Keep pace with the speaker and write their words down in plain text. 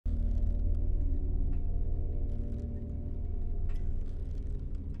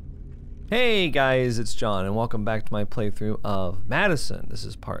Hey guys, it's John and welcome back to my playthrough of MADiSON. This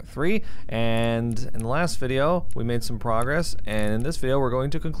is part 3, and in the last video we made some progress, and in this video we're going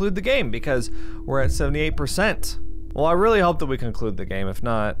to conclude the game because we're at 78%. Well, I really hope that we conclude the game. If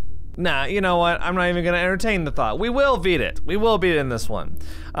not, nah, you know what? I'm not even gonna entertain the thought. We will beat it. We will beat it in this one.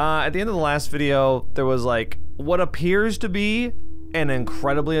 At the end of the last video, there was like what appears to be an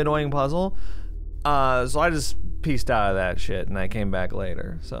incredibly annoying puzzle. So I just pieced out of that shit and I came back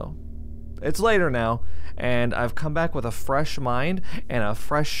later, so. It's later now, and I've come back with a fresh mind and a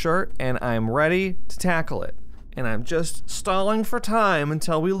fresh shirt, and I'm ready to tackle it. And I'm just stalling for time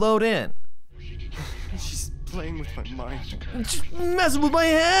until we load in. She's playing with my mind. She's messing with my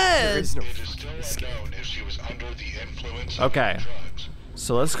head! There is no fucking escape. Okay,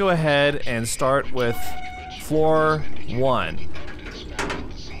 so let's go ahead and start with floor 1.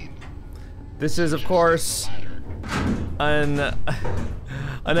 This is, of course,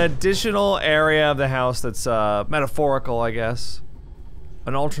 an additional area of the house that's metaphorical, I guess.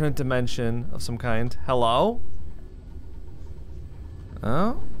 An alternate dimension of some kind. Hello?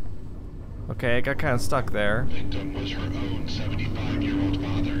 Oh? Okay, I got kind of stuck there. The victim was her own 75-year-old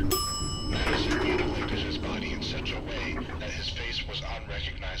father. MADiSON mutilated his body in such a way that his face was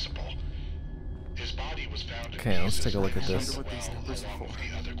unrecognizable. His body was found. Okay, let's take a look at I this. wonder what these numbers are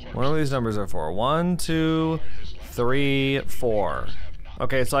for. What are these numbers are for? 1, 2, 3, 4.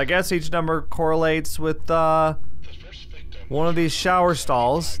 Okay, so I guess each number correlates with one of these shower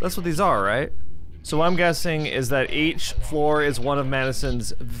stalls. That's what these are, right? So what I'm guessing is that each floor is one of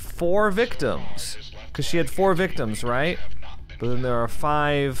MADiSON's 4 victims. Because she had 4 victims, right? But then there are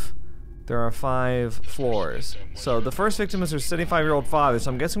 5 floors. So the first victim is her 75-year-old father, so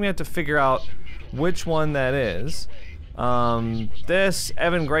I'm guessing we have to figure out which one that is. This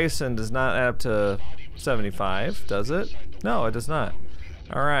Evan Grayson does not add up to 75, does it? No, it does not.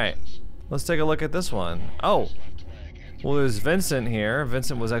 Alright, let's take a look at this one. Oh, well, there's Vincent here.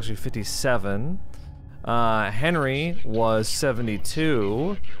 Vincent was actually 57. Henry was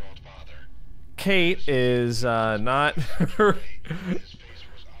 72. Kate is not her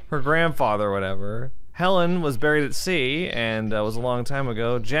grandfather or whatever. Helen was buried at sea and was a long time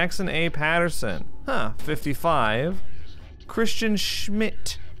ago. Jackson A. Patterson, 55. Christian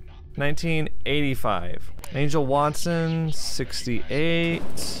Schmidt, 1985. Angel Watson, 68.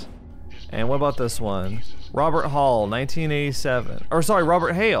 And what about this one? Robert Hall, 1987. Or sorry,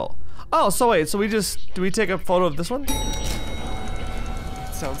 Robert Hale. Oh, so wait, so do we take a photo of this one? It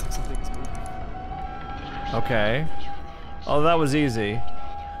sounds like something's moving. Okay. Oh, that was easy.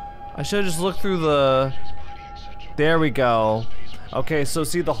 I should have just looked through the... There we go. Okay, so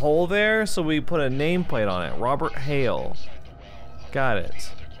see the hole there? So we put a nameplate on it. Robert Hale. Got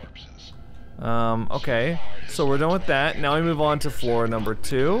it. Okay, so we're done with that. Now we move on to floor number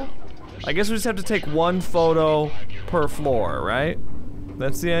 2. I guess we just have to take 1 photo per floor, right?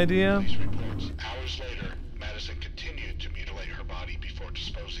 That's the idea? Hours later, MADiSON continued to mutilate her body before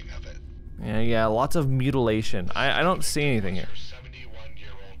disposing of it. Yeah, lots of mutilation. I don't see anything here.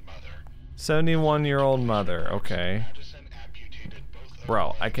 71-year-old mother. 71-year-old mother, okay.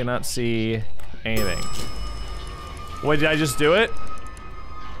 Bro, I cannot see anything. Wait, did I just do it?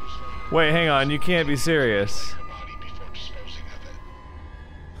 Wait, hang on, you can't be serious.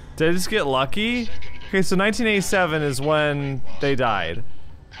 Did I just get lucky? Okay, so 1987 is when they died.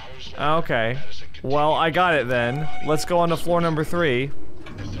 Okay. Well, I got it then. Let's go on to floor number 3. The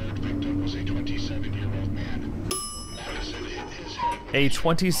third victim was a 27-year-old man. MADiSON hit his head with A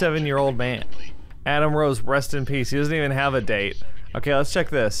 27-year-old man. Adam Rose, rest in peace. He doesn't even have a date. Okay, let's check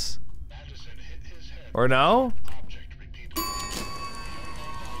this. MADiSON hit his head Or no? object repeatedly.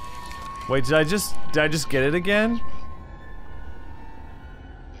 Wait, did I just get it again?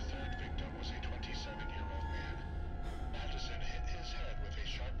 The third victim was a 27-year-old man. MADiSON hit his head with a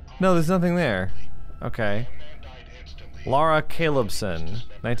sharp object. No, there's nothing there. Okay. The man died instantly. Laura Calebson,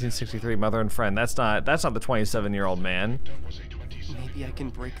 1963, mother and friend. That's not the 27-year-old man. Was a 27. Maybe I can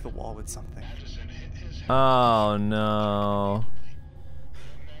break the wall with something. MADiSON hit his head. Oh no.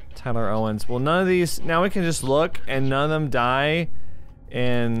 Tyler Owens. Well, none of these, now we can just look and none of them die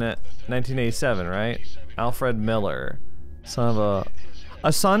in 1987, right? Alfred Miller. Son of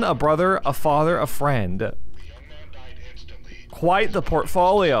a son, a brother, a father, a friend. The young man died instantly. Quite the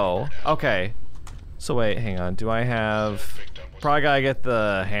portfolio. Okay. So wait, hang on. Do I have... Probably gotta get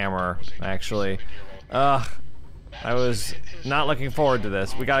the hammer, actually. Ugh. I was not looking forward to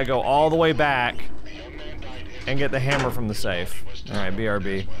this. We gotta go all the way back and get the hammer from the safe. Alright,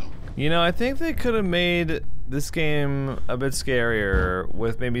 BRB. You know, I think they could have made this game a bit scarier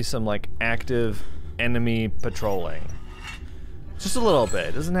with maybe some, like, active enemy patrolling. Just a little bit.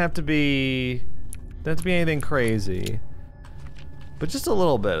 It doesn't have to be anything crazy. But just a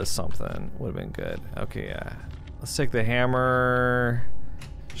little bit of something would have been good. Okay, yeah. Let's take the hammer.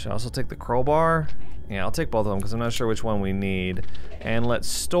 Should I also take the crowbar? Yeah, I'll take both of them because I'm not sure which one we need. And let's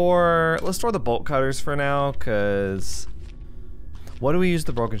store the bolt cutters for now, because what do we use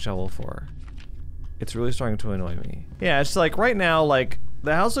the broken shovel for? It's really starting to annoy me. Yeah, it's like right now, like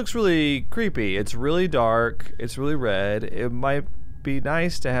the house looks really creepy. It's really dark. It's really red. It might be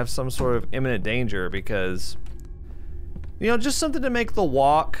nice to have some sort of imminent danger because, you know, just something to make the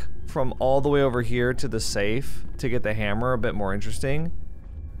walk from all the way over here to the safe to get the hammer a bit more interesting.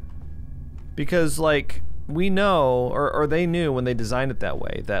 Because, like, we know, or they knew when they designed it that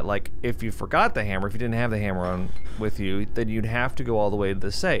way, that, like, if you forgot the hammer, if you didn't have the hammer on with you, then you'd have to go all the way to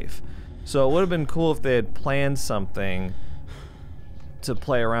the safe. So it would have been cool if they had planned something to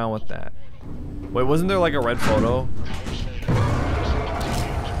play around with that. Wait, wasn't there, like, a red photo?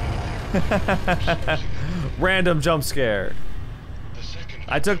 Random jump scare.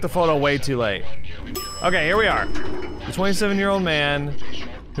 I took the photo way too late. Okay, here we are. The 27-year-old man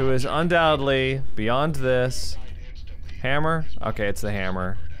who is undoubtedly beyond this. Hammer? Okay, it's the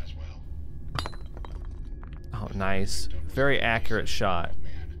hammer. Oh, nice. Very accurate shot.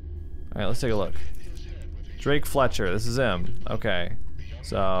 Alright, let's take a look. Drake Fletcher, this is him. Okay.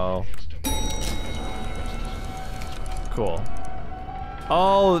 So... cool.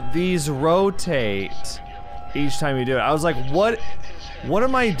 Oh, these rotate each time you do it. I was like, what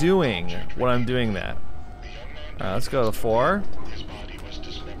am I doing when I'm doing that? Alright, let's go to 4.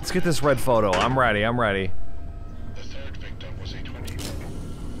 Let's get this red photo. I'm ready, I'm ready.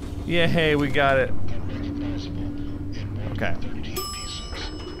 Yay, we got it. Okay.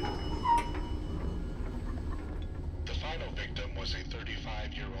 The final victim was a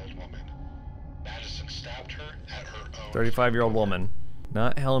 35-year-old woman. MADiSON stabbed her at her own. 35-year-old woman.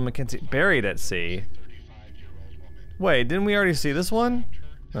 Not Helen McKenzie. Buried at sea. Wait, didn't we already see this one?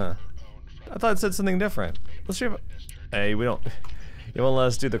 Huh. I thought it said something different. Let's see if... Hey, we don't... You won't let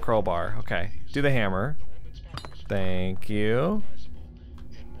us do the crowbar. Okay. Do the hammer. Thank you.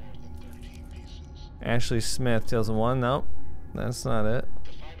 Ashley Smith, 2001. Nope. That's not it.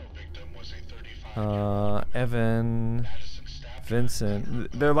 Evan...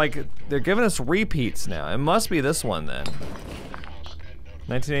 Vincent. They're giving us repeats now. It must be this one then.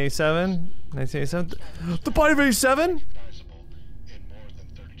 1987? 1987? The body of 87?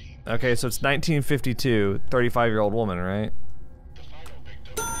 Okay, so it's 1952. 35-year-old woman, right?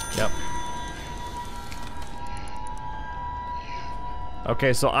 Yep.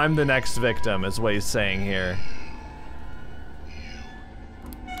 Okay, so I'm the next victim, is what he's saying here.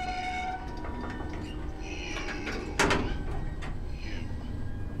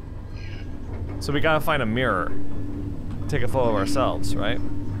 So we gotta find a mirror. Take a photo of ourselves, right?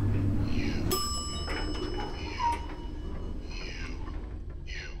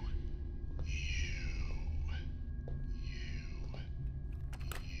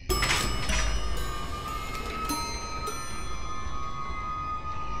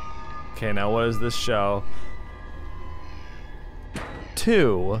 Okay, now what does this show?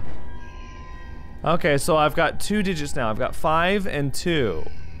 2. Okay, so I've got 2 digits now. I've got 5 and 2.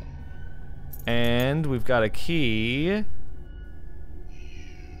 And we've got a key.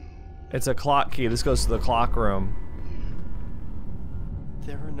 It's a clock key. This goes to the clock room.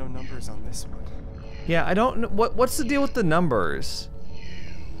 There are no numbers on this one. Yeah, I don't know. What's the deal with the numbers?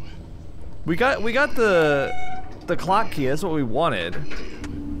 We got the clock key. That's what we wanted.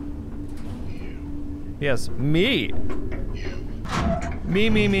 Yes, me.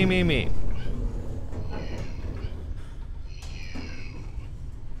 Me.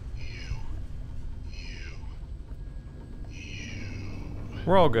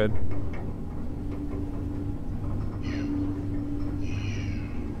 We're all good.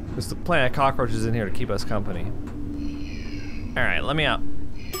 There's the plant of cockroaches in here to keep us company. Alright, let me out.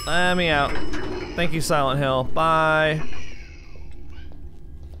 Let me out. Thank you, Silent Hill. Bye.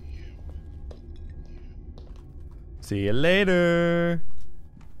 See you later.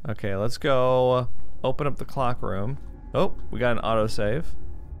 Okay, let's go open up the clock room. Oh, we got an autosave.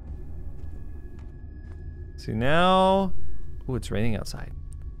 See now... Ooh, it's raining outside.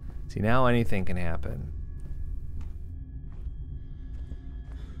 See, now anything can happen.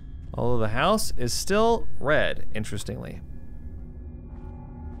 Although the house is still red, interestingly.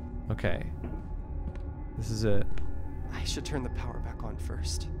 Okay. This is it. I should turn the power back on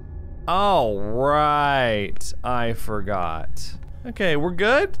first. Oh, right. I forgot. Okay, we're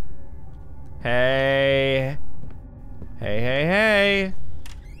good? Hey. Hey.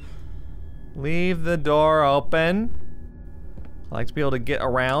 Leave the door open. I like to be able to get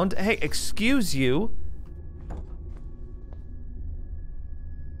around. Hey, excuse you.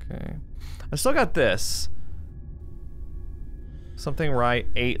 Okay. I still got this. Something right,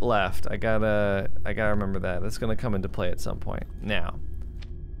 8 left. I gotta remember that. That's gonna come into play at some point. Now,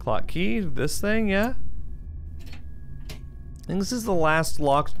 clock key, this thing, yeah? I think this is the last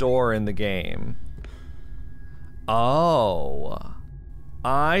locked door in the game. Oh.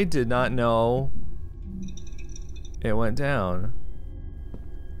 I did not know it went down.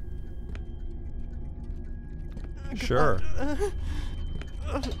 Sure.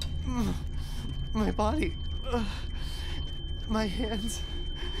 My body. My hands.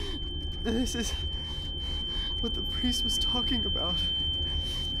 This is what the priest was talking about.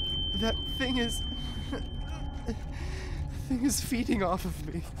 That thing is feeding off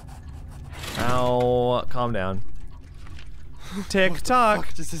of me. Ow, calm down. Tick tock.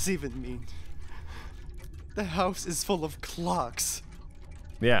 What does this even mean? The house is full of clocks.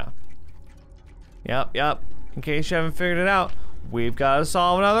 Yeah. Yep. In case you haven't figured it out, we've got to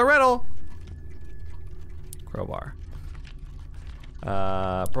solve another riddle. Crowbar.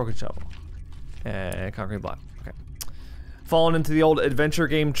 Broken shovel. And concrete block. Okay. Fallen into the old adventure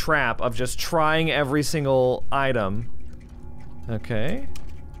game trap of just trying every single item. Okay.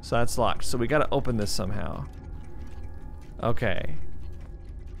 So that's locked. So we gotta open this somehow. Okay.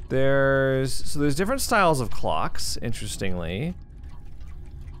 There's different styles of clocks, interestingly.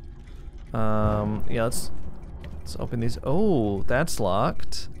 Yeah, let's open these. Oh, that's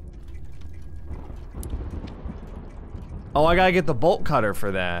locked. Oh, I gotta get the bolt cutter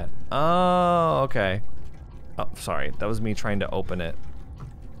for that. Oh, okay. Oh, sorry. That was me trying to open it.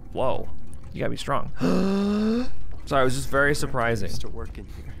 Whoa. You gotta be strong. Sorry, it was just very surprising. Used to work in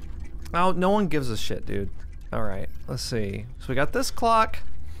here. Oh, no one gives a shit, dude. Alright, let's see. So we got this clock.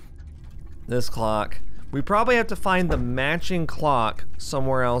 This clock. We probably have to find the matching clock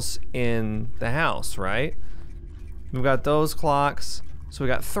somewhere else in the house, right? We've got those clocks. So we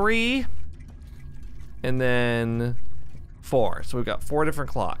got 3. And then 4. So we've got 4 different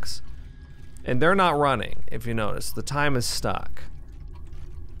clocks. And they're not running, if you notice. The time is stuck.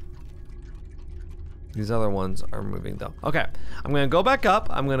 These other ones are moving though. Okay, I'm gonna go back up.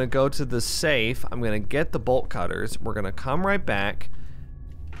 I'm gonna go to the safe. I'm gonna get the bolt cutters. We're gonna come right back.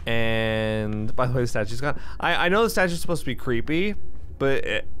 And by the way, the statue's gone. I know the statue's supposed to be creepy,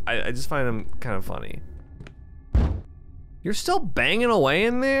 but I just find them kind of funny. You're still banging away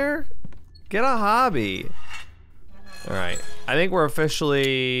in there? Get a hobby. All right, I think we're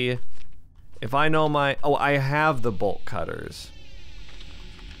officially, if I know my, oh, I have the bolt cutters.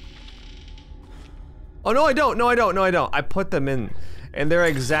 Oh, no, I don't. No, I don't. No, I don't. I put them in, and they're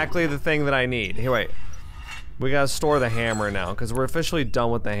exactly the thing that I need. Here, wait. We gotta store the hammer now, because we're officially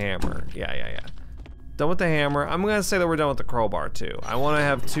done with the hammer. Yeah. Done with the hammer. I'm gonna say that we're done with the crowbar, too. I want to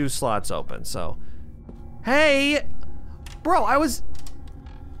have 2 slots open, so. Hey! Bro, I was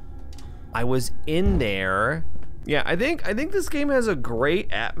in there. Yeah, I think this game has a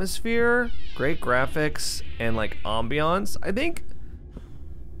great atmosphere, great graphics, and, like, ambiance. I think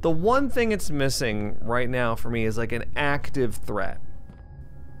the one thing it's missing right now for me is like an active threat.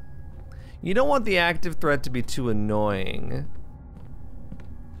 You don't want the active threat to be too annoying.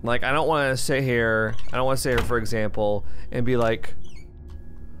 Like, I don't want to sit here, for example, and be like,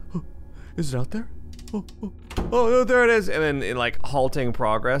 oh, is it out there? Oh, there it is, and then like halting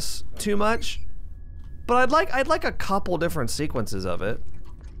progress too much. But I'd like a couple different sequences of it.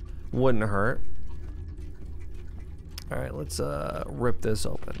 Wouldn't hurt. All right, let's rip this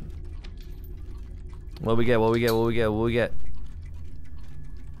open. What we get?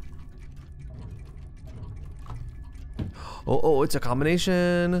 Oh, it's a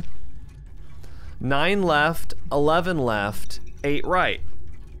combination. 9 left, 11 left, 8 right.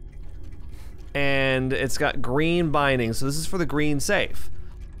 And it's got green binding, so this is for the green safe.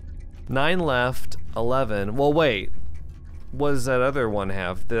 9 left, 11. Well, wait. What does that other one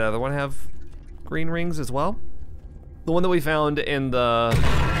have? Did the other one have green rings as well? The one that we found in the...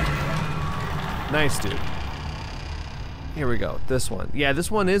 Nice, dude. Here we go. This one. Yeah,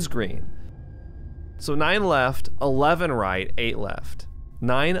 this one is green. So 9 left, 11 right, 8 left.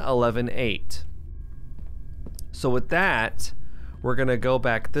 9, 11, 8. So with that, we're gonna go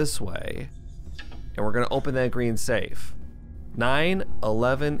back this way, and we're gonna open that green safe. 9,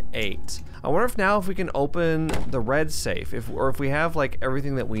 11, 8. I wonder if we can open the red safe, or if we have like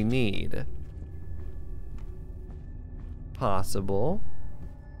everything that we need. Possible.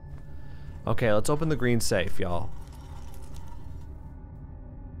 Okay, let's open the green safe, y'all.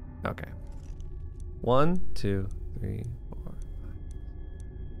 Okay. 1, 2, 3, 4, 5.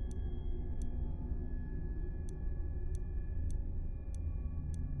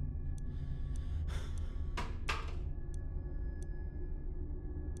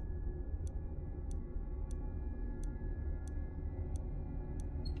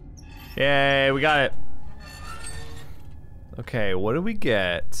 Yay, we got it. Okay, what do we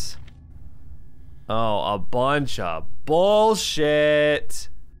get? Oh, a bunch of bullshit.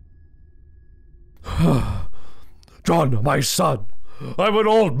 John, my son, I'm an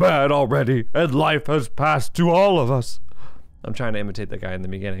old man already, and life has passed to all of us. I'm trying to imitate that guy in the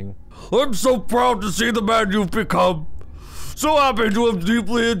beginning. I'm so proud to see the man you've become. So happy to have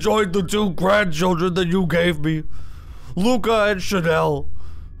deeply enjoyed the 2 grandchildren that you gave me, Luca and Chanel.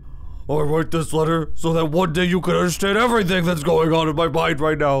 I write this letter so that one day you can understand everything that's going on in my mind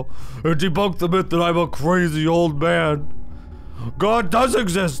right now and debunk the myth that I'm a crazy old man. God does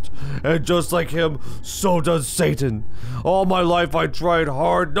exist, and just like him, so does Satan. All my life I tried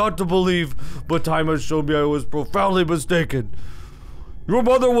hard not to believe, but time has shown me I was profoundly mistaken. Your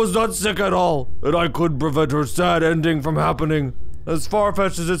mother was not sick at all, and I couldn't prevent her sad ending from happening. As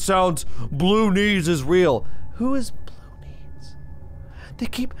far-fetched as it sounds, Blue Knees is real. Who is Blue Knees?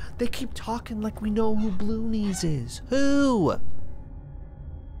 They keep talking like we know who Blue Knees is. Who?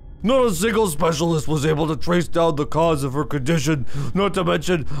 Not a single specialist was able to trace down the cause of her condition, not to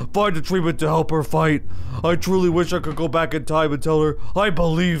mention find a treatment to help her fight. I truly wish I could go back in time and tell her, I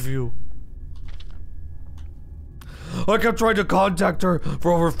believe you. I kept trying to contact her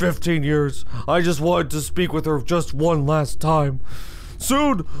for over 15 years. I just wanted to speak with her just one last time.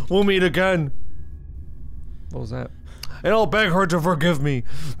 Soon, we'll meet again. What was that? And I'll beg her to forgive me.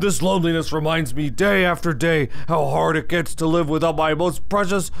 This loneliness reminds me day after day how hard it gets to live without my most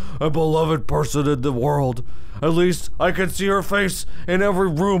precious and beloved person in the world. At least I can see her face in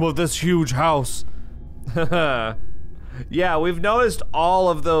every room of this huge house. Yeah, we've noticed all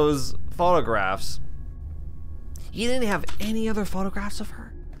of those photographs. You didn't have any other photographs of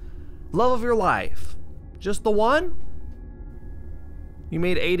her? Love of your life. Just the one? You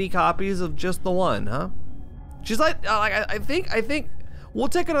made 80 copies of just the one, huh? She's like I think we'll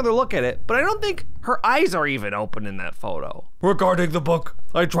take another look at it, but I don't think her eyes are even open in that photo. Regarding the book,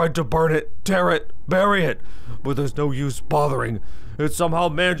 I tried to burn it, tear it, bury it, but there's no use bothering. It somehow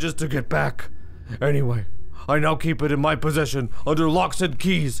manages to get back. Anyway, I now keep it in my possession under locks and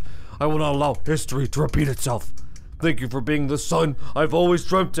keys. I will not allow history to repeat itself. Thank you for being the son I've always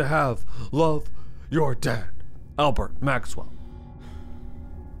dreamt to have. Love, your dad, Albert Maxwell.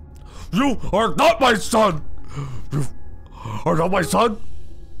 You are not my son! You are not my son?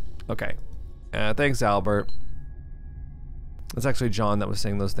 Okay. Thanks, Albert. It's actually John that was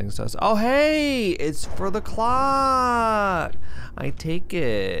saying those things to us. Oh, hey! It's for the clock! I take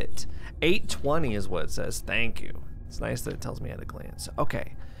it. 8:20 is what it says. Thank you. It's nice that it tells me at a glance.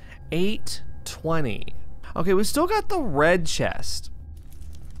 Okay. 8:20. Okay, we still got the red chest.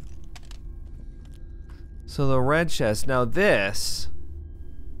 So the red chest. Now this...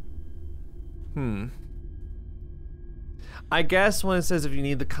 I guess when it says if you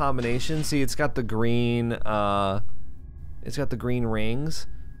need the combination, see it's got the green rings.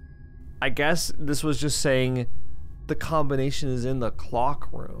 I guess this was just saying the combination is in the clock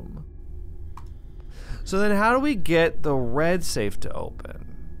room. So then how do we get the red safe to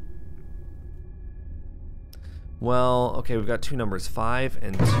open? Well, okay, we've got 2 numbers, 5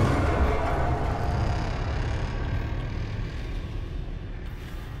 and 2.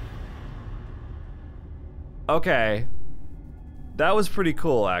 Okay. That was pretty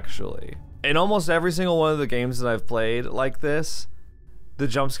cool, actually. In almost every single one of the games that I've played like this, the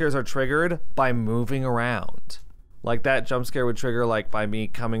jump scares are triggered by moving around. Like that jump scare would trigger like by me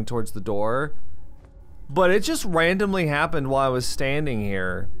coming towards the door. But it just randomly happened while I was standing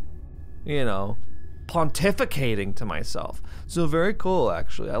here, you know, pontificating to myself. So very cool,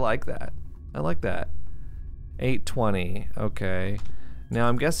 actually. I like that. I like that. 8:20, okay. Now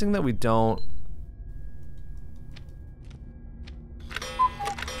I'm guessing that we don't...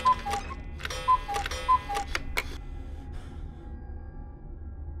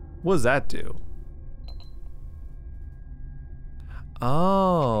 What does that do?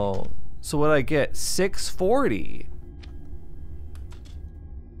 Oh, so what I get? 640.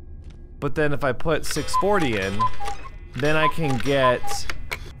 But then if I put 640 in, then I can get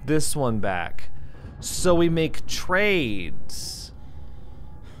this one back. So we make trades.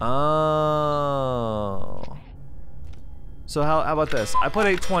 Oh. So how about this? I put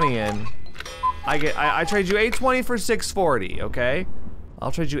 820 in. I trade you 820 for 640, okay?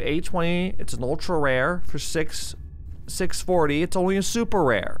 I'll trade you 820. It's an ultra rare for 640. It's only a super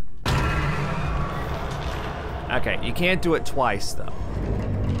rare. Okay, you can't do it twice though.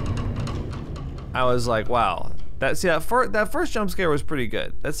 I was like, wow. That first jump scare was pretty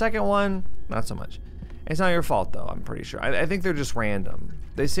good. That second one, not so much. It's not your fault though, I'm pretty sure. I think they're just random.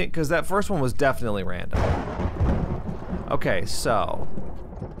 They seem, because that first one was definitely random. Okay, so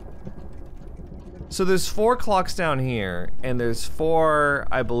So there's 4 clocks down here, and there's 4,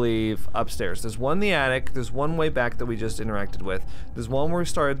 I believe, upstairs. There's one in the attic, there's one way back that we just interacted with, there's one where we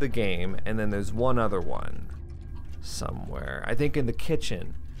started the game, and then there's one other one somewhere. I think in the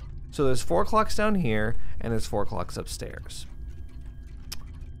kitchen. So there's 4 clocks down here, and there's 4 clocks upstairs.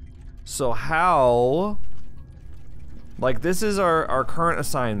 So how... Like, this is our current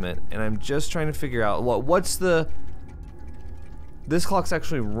assignment, and I'm just trying to figure out what's the... This clock's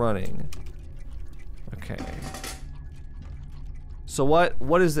actually running. Okay. So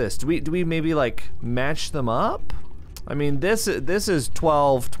what is this? Do we maybe like match them up? I mean, this is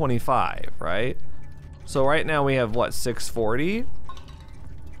 12:25, right? So right now we have what, 6:40?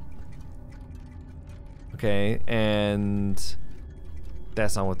 Okay, and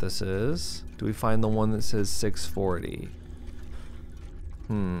that's not what this is. Do we find the one that says 6:40?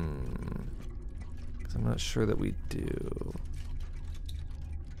 'Cause I'm not sure that we do.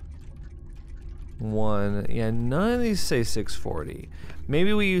 One, yeah, none of these say 6:40.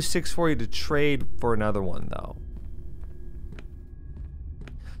 Maybe we use 6:40 to trade for another one though.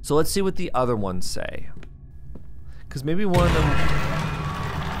 So let's see what the other ones say. Cause maybe one of them,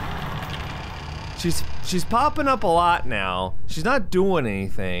 she's popping up a lot now. She's not doing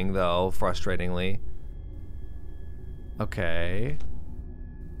anything though, frustratingly. Okay.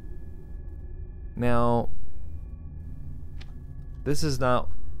 Now, this is not,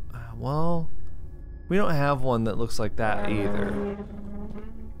 well, we don't have one that looks like that either.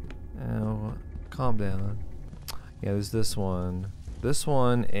 Oh, calm down. Yeah, there's this one. This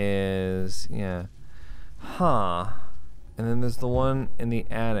one is, yeah. Huh. And then there's the one in the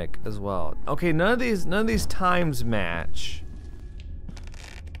attic as well. Okay, none of these times match.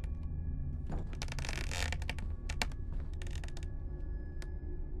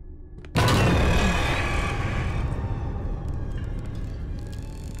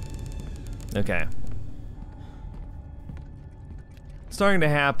 Okay. It's starting to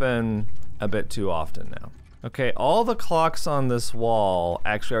happen a bit too often now. Okay, all the clocks on this wall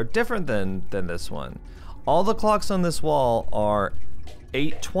actually are different than this one. All the clocks on this wall are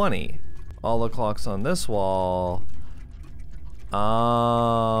 8:20. All the clocks on this wall...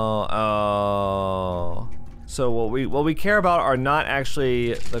 Oh. So what we care about are not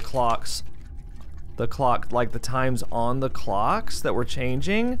actually the clocks, like the times on the clocks that we're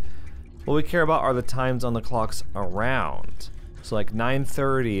changing. What we care about are the times on the clocks around. So like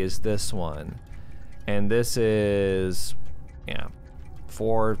 9:30 is this one. And this is, yeah,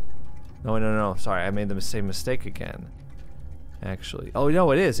 4, no, sorry, I made the same mistake again. Actually, oh no,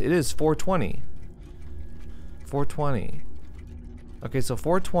 it is 4:20. 4:20. Okay, so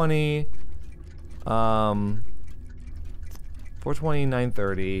 4:20, 4:20,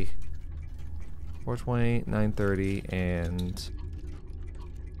 9:30, 4:20, 9:30, and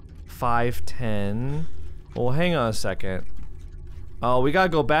 5:10. Well, hang on a second. Oh, we gotta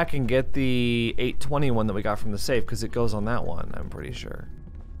go back and get the 8:20 one that we got from the safe, because it goes on that one, I'm pretty sure.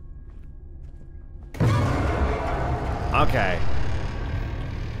 Okay.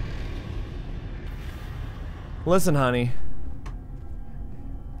 Listen, honey.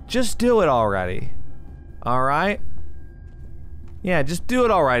 Just do it already. Alright? Yeah, just do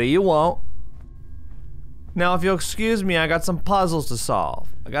it already. You won't. Now, if you'll excuse me, I got some puzzles to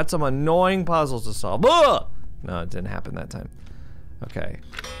solve. I got some annoying puzzles to solve. Ugh! No, it didn't happen that time. Okay.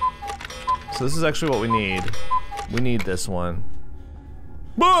 So this is actually what we need. We need this one.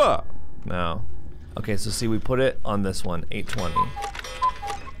 Ugh! No. Okay, so see, we put it on this one, 8:20.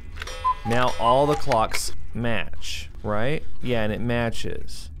 Now all the clocks match, right? Yeah, and it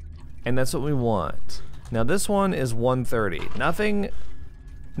matches. And that's what we want. Now this one is 1:30.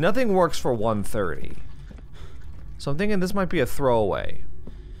 Nothing works for 1:30. So I'm thinking this might be a throwaway.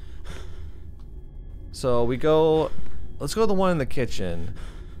 So we go, let's go to the one in the kitchen,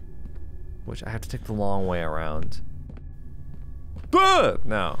 which I have to take the long way around.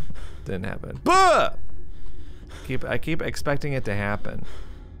 No, didn't happen. I keep expecting it to happen.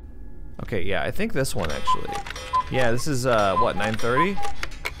 Okay, yeah, I think this one actually. Yeah, this is what, 9:30?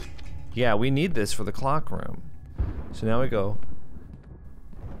 Yeah, we need this for the clock room. So now we go.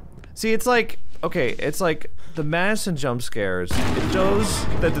 See, it's like, okay, it's like the MADiSON jump scares. It shows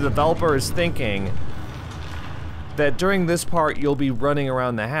that the developer is thinking that during this part you'll be running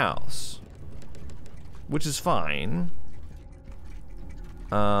around the house, which is fine.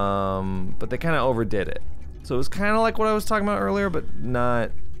 But they kind of overdid it. So it was kind of like what I was talking about earlier, but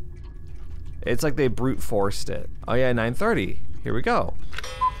not. It's like they brute forced it. Oh yeah, 9:30. Here we go.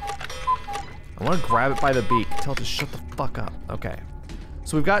 I want to grab it by the beak. Tell it to shut the fuck up. Okay.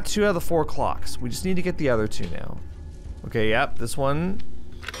 So we've got 2 out of the 4 clocks. We just need to get the other 2 now. Okay, yep, this one.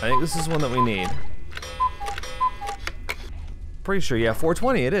 I think this is one that we need. Pretty sure, yeah,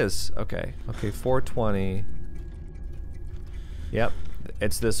 420 it is. Okay, okay, 420. Yep,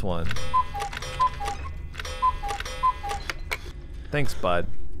 it's this one. Thanks, bud.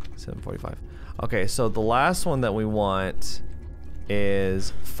 745. Okay, so the last one that we want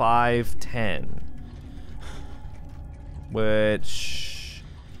is 510. Which...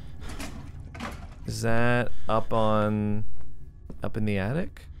 is that up in the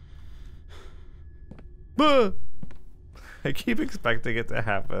attic? I keep expecting it to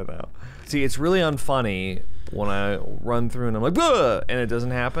happen now. See, it's really unfunny when I run through and I'm like, and it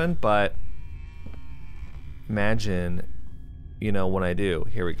doesn't happen, but imagine, you know, when I do.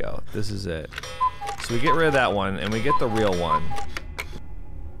 Here we go. This is it. So we get rid of that one and we get the real one.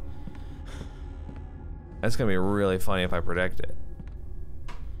 That's gonna be really funny if I predict it.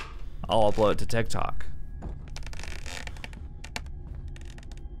 I'll upload it to TikTok.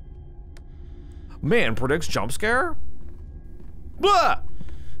 Man, predicts jump scare? Blah!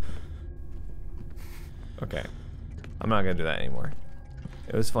 Okay. I'm not gonna do that anymore.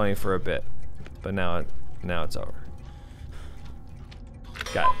 It was funny for a bit, but now it's over.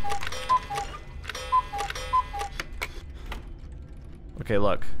 Got it. Okay,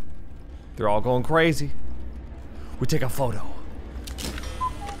 look. They're all going crazy. We take a photo.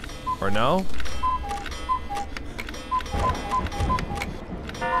 Or no?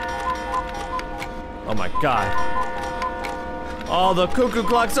 Oh my god. All the cuckoo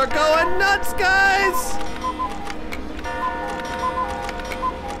clocks are going nuts, guys!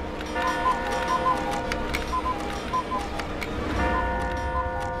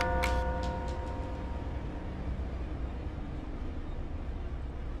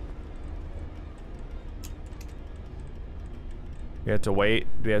 We have to wait.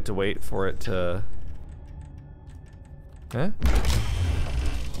 Do we have to wait for it to... Huh?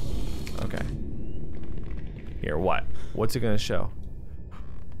 Okay. Here, what? What's it gonna show?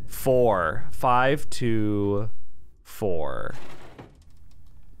 4. 5, 2, 4.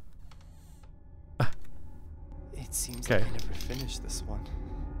 It seems Okay. like I never finished this one.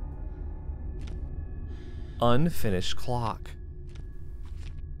 Unfinished clock.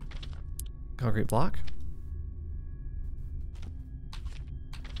 Concrete block?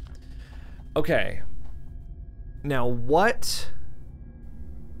 Okay. Now what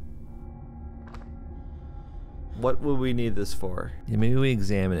would we need this for? Yeah, maybe we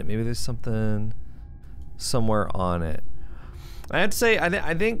examine it. Maybe there's something somewhere on it. I have to say,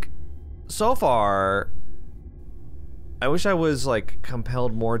 I think so far, I wish I was like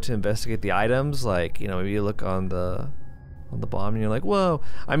compelled more to investigate the items. Like, you know, maybe you look on the bottom and you're like, whoa.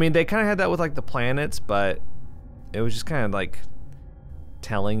 I mean, they kind of had that with like the planets, but it was just kind of like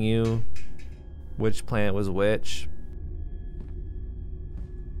telling you which planet was which.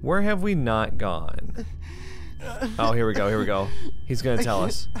 Where have we not gone? Oh, here we go, here we go. He's gonna tell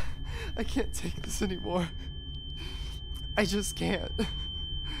us. I can't take this anymore. I just can't.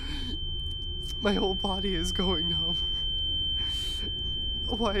 My whole body is going numb.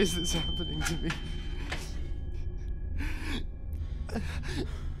 Why is this happening to me?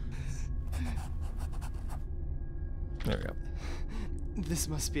 There we go. This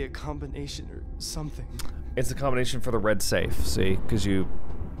must be a combination or something. It's a combination for the red safe, see? Because you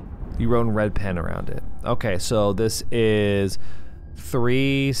wrote in red pen around it. Okay, so this is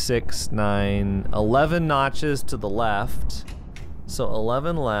 3, 6, 9, 11 notches to the left. So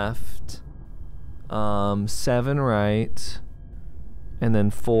 11 left, 7 right, and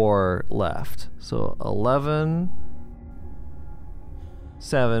then 4 left. So 11,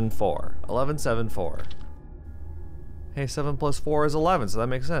 7, 4. 11, 7, 4. Hey, 7 plus 4 is 11, so that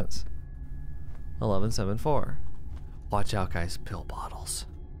makes sense. 11, 7, 4. Watch out, guys. Pill bottles.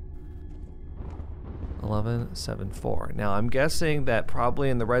 11, 7, 4. Now, I'm guessing that probably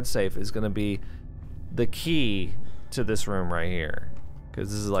in the red safe is going to be the key to this room right here.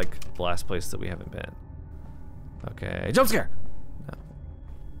 Because this is like the last place that we haven't been. Okay. Jump scare! No.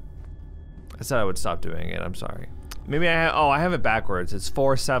 I said I would stop doing it. I'm sorry. Maybe I have... Oh, I have it backwards. It's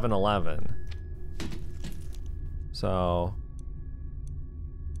 4, 7, 11. So...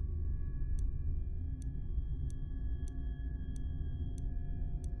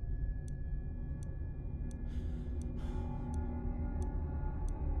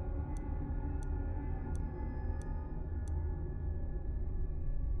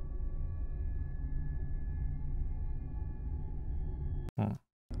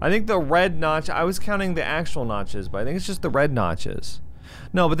 I think the red notch, I was counting the actual notches, but I think it's just the red notches.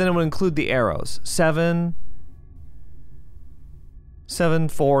 No, but then it would include the arrows. 7, 7,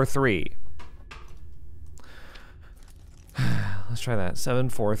 4, 3. Let's try that. 7,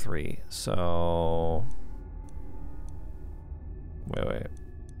 4, 3. So Wait.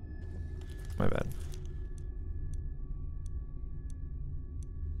 My bad.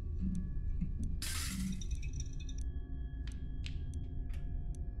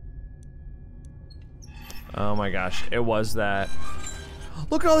 Oh my gosh, it was that.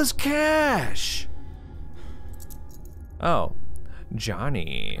 Look at all this cash! Oh,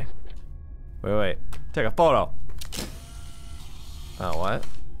 Johnny. Wait. Take a photo. Oh, what?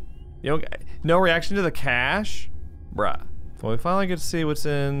 You don't get no reaction to the cash? Bruh. Well, we finally get to see what's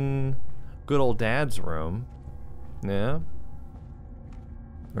in good old Dad's room. Yeah.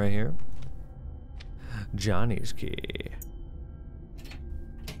 Right here. Johnny's key.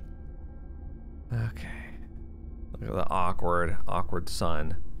 Okay. Look at the awkward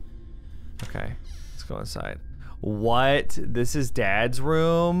son. Okay, let's go inside. What? This is Dad's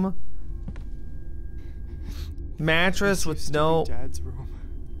room? Mattress with no... Dad's room.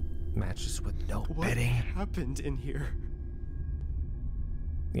 Mattress with no What bedding. happened in here?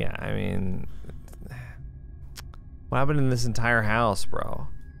 Yeah, I mean... What happened in this entire house, bro?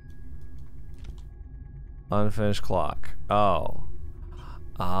 Unfinished clock. Oh.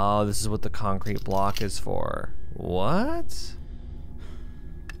 Oh, this is what the concrete block is for. What?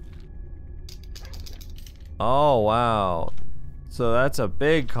 Oh, wow. So that's a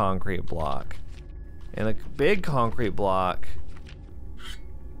big concrete block. And a big concrete block...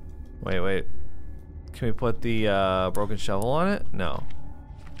 Wait. Can we put the broken shovel on it? No.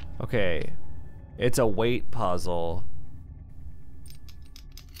 Okay. It's a weight puzzle.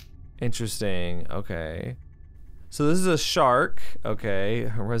 Interesting. Okay. So this is a shark. Okay.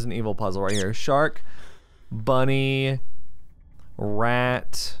 A Resident Evil puzzle right here. Shark, bunny,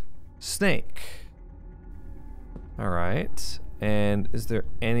 rat, snake. Alright. And is there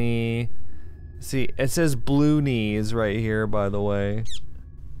any... See, it says blue knees right here, by the way.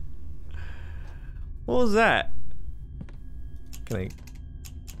 What was that?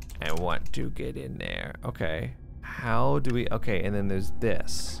 I want to get in there. Okay. How do we... Okay, and then there's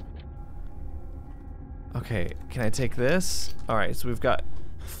this. Okay, can I take this? Alright, so we've got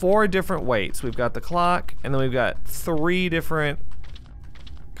 4 different weights. We've got the clock, and then we've got 3 different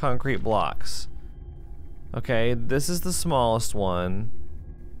concrete blocks. Okay, this is the smallest one.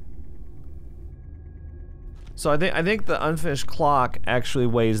 So I think the unfinished clock actually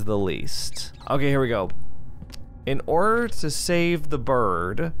weighs the least. Okay, here we go. In order to save the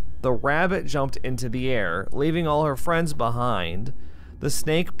bird, the rabbit jumped into the air, leaving all her friends behind. The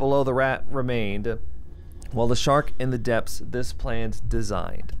snake below the rat remained, while the shark in the depths this plant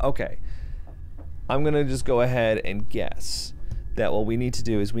designed. Okay, I'm gonna just go ahead and guess that what we need to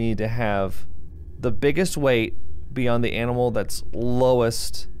do is we need to have the biggest weight be on the animal that's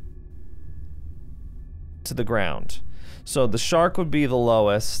lowest to the ground. So the shark would be the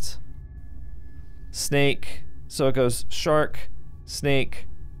lowest. Snake, so it goes shark, snake,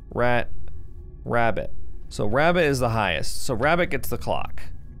 rat, rabbit. So rabbit is the highest. So rabbit gets the clock.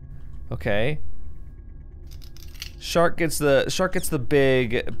 Okay. Shark gets the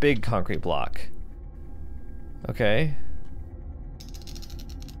big concrete block. Okay.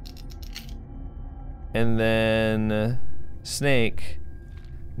 And then snake.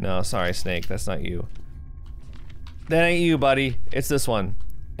 No, sorry, snake, that's not you. That ain't you, buddy. It's this one.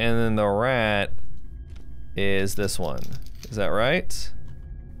 And then the rat is this one. Is that right?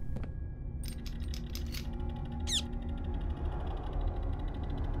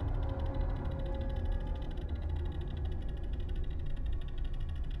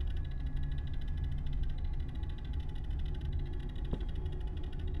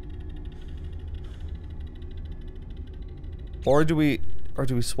 Or do we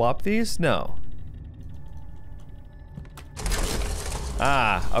swap these? No.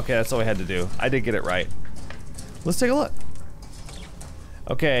 Ah, okay, that's all we had to do. I did get it right. Let's take a look.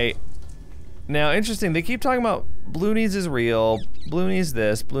 Okay. Now, interesting, they keep talking about blue knees is real, blue knees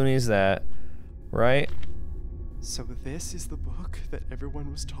this, blue knees that, right? So this is the book that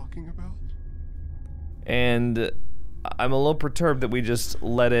everyone was talking about? And I'm a little perturbed that we just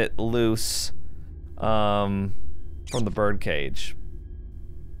let it loose from the bird cage.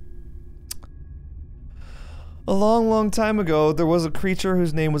 A long, long time ago, there was a creature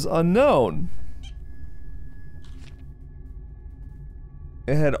whose name was unknown.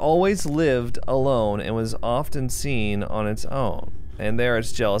 It had always lived alone and was often seen on its own. And there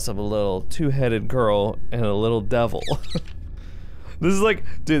it's jealous of a little two-headed girl and a little devil. This is like,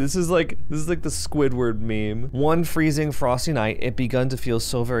 dude, this is like the Squidward meme. One freezing, frosty night, it begun to feel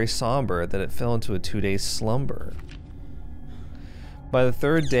so very somber that it fell into a 2-day slumber. By the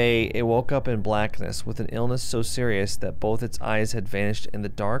 3rd day, it woke up in blackness with an illness so serious that both its eyes had vanished in the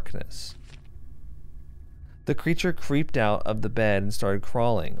darkness. The creature creeped out of the bed and started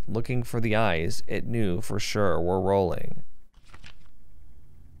crawling, looking for the eyes it knew for sure were rolling.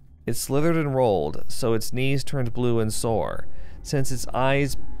 It slithered and rolled, so its knees turned blue and sore. Since its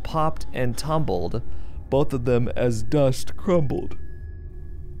eyes popped and tumbled, both of them as dust crumbled.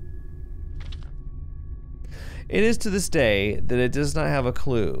 It is to this day that it does not have a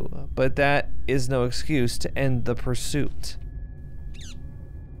clue, but that is no excuse to end the pursuit.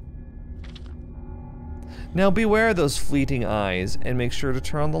 Now beware those fleeting eyes, and make sure to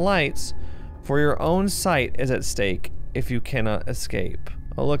turn on the lights, for your own sight is at stake if you cannot escape.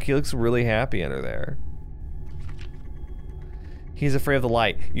 Oh look, he looks really happy under there. He's afraid of the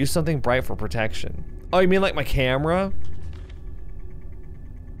light. Use something bright for protection. Oh, you mean like my camera?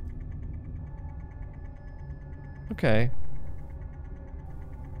 Okay.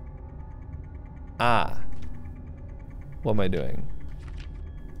 Ah. What am I doing?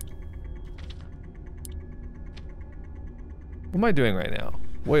 What am I doing right now?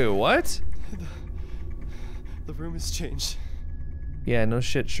 Wait, what? The room has changed. Yeah, no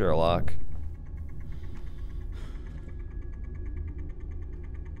shit, Sherlock.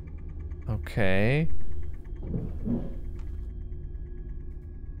 Okay.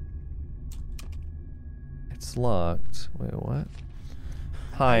 It's locked. Wait, what?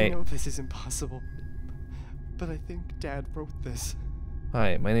 Hi. I know this is impossible, but I think Dad wrote this.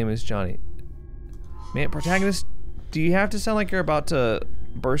 Hi, my name is Johnny. Man, protagonist, do you have to sound like you're about to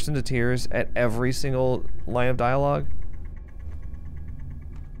burst into tears at every single line of dialogue?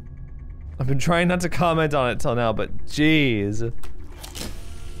 I've been trying not to comment on it till now, but jeez.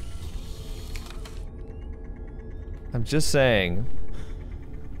 I'm just saying.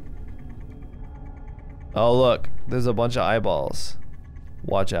 Oh look, there's a bunch of eyeballs.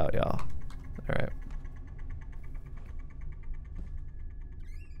 Watch out, y'all. Alright.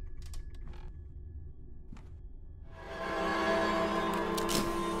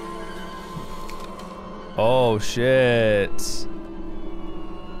 Oh shit.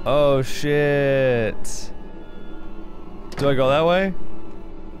 Oh shit. Do I go that way?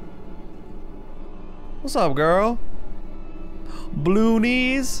 What's up, girl? Blue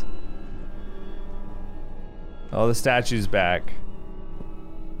knees? Oh, the statue's back.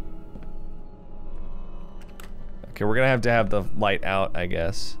 Okay, we're gonna have to have the light out, I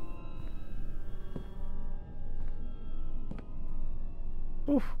guess.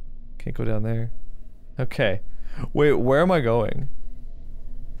 Oof. Can't go down there. Okay. Wait, where am I going?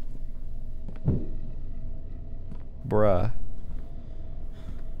 Bruh.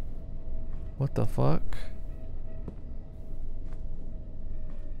 What the fuck?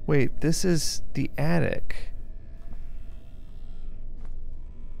 Wait, this is the attic.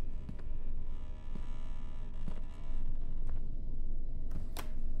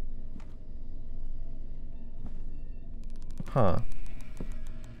 Huh.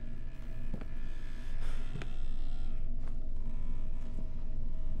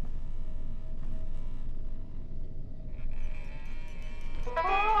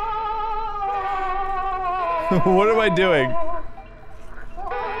 What am I doing?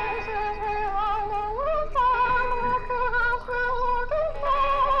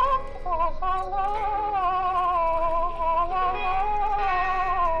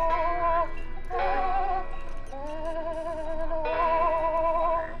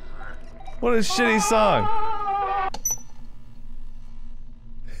 What a shitty song.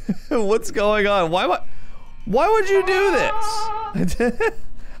 What's going on? Why would you do this?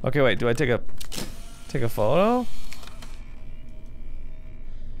 Okay, wait, do I take a photo?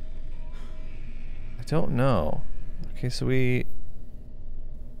 I don't know. Okay, so we...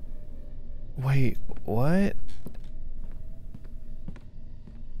 Wait, what?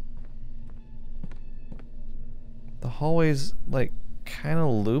 The hallway's like kind of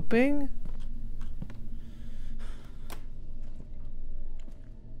looping?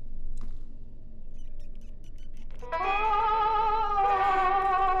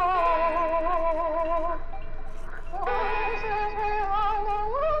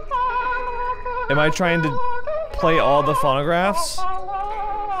 Am I trying to play all the phonographs?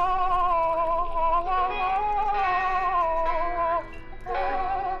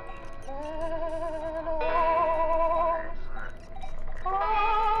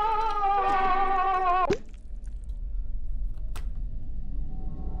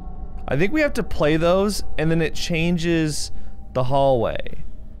 I think we have to play those and then it changes the hallway.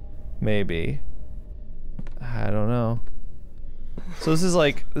 Maybe. I don't know. So this is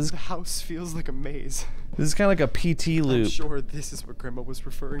like The house feels like a maze. This is kind of like a PT loop. I'm sure this is what Grandma was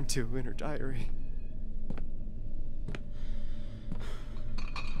referring to in her diary.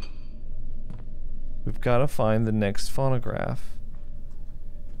 We've got to find the next phonograph.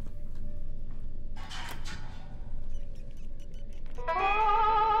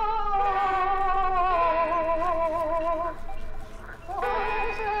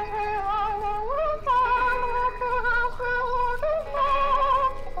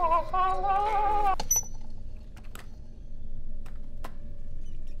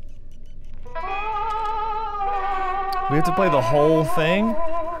 We have to play the whole thing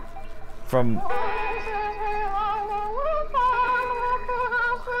from...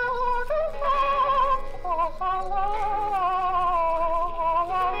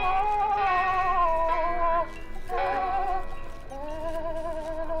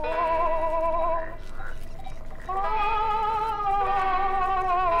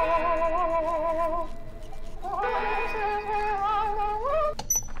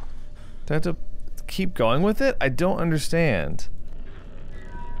 Do I have to keep going with it? I don't understand.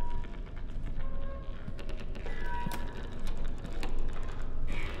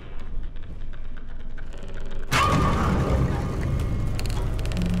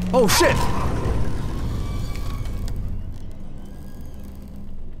 Oh shit!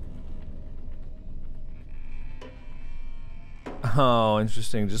 Oh,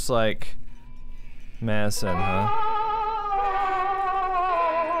 interesting. Just like MADiSON, huh?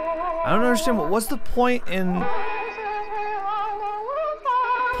 I don't understand. What's the point in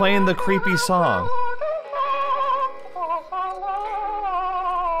playing the creepy song?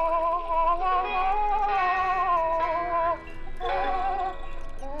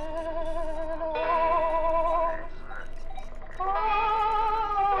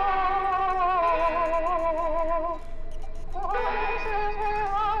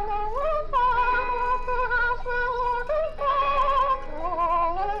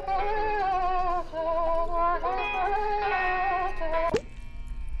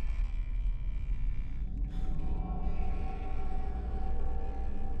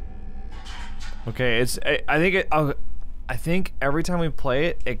 Okay, I think every time we play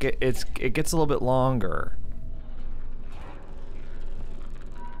it, it gets a little bit longer.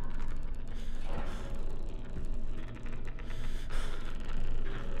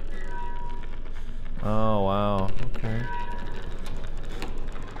 Oh wow, okay.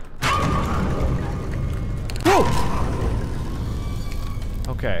 Whoa!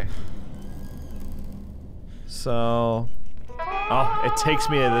 Okay. So, oh, it takes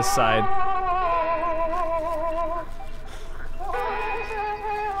me to this side.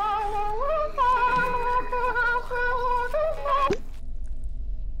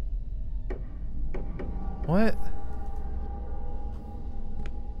 What?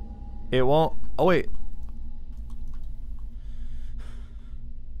 It won't. Oh wait.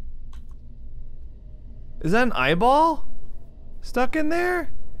 Is that an eyeball stuck in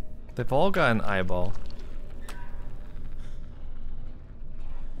there? They've all got an eyeball.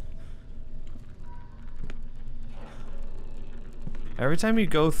 Every time you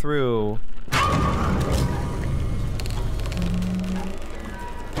go through...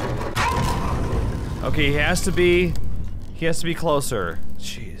 Okay, he has to be closer.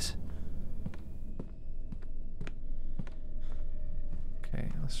 Jeez. Okay,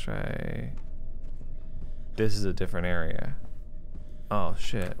 let's try... This is a different area. Oh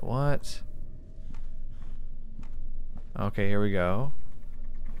shit, what? Okay, here we go.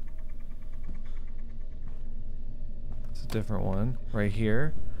 It's a different one, right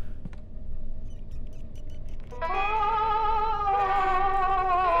here.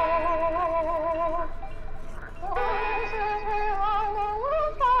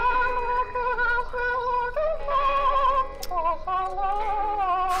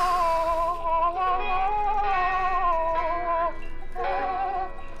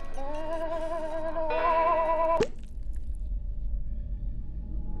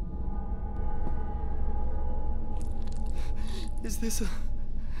 Is this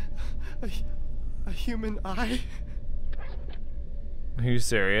a human eye? Are you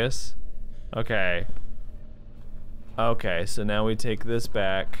serious? Okay. Okay, so now we take this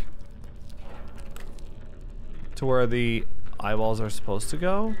back to where the eyeballs are supposed to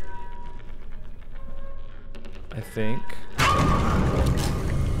go. I think.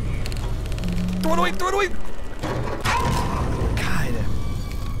 Throw it away! Throw it away! God.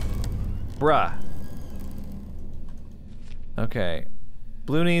 Bruh. Okay.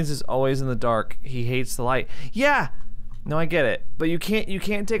 Blue Knees is always in the dark. He hates the light. Yeah! No, I get it. But you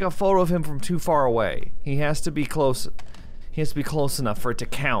can't take a photo of him from too far away. He has to be close. He has to be close enough for it to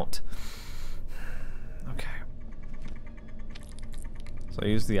count. Okay. So I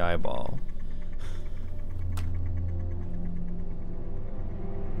use the eyeball.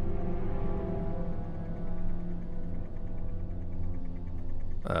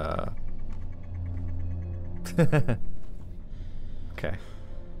 Okay.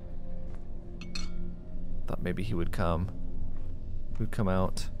 Thought maybe he would come. He would come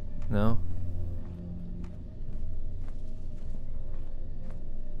out. No?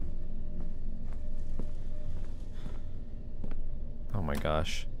 Oh my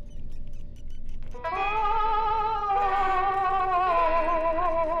gosh.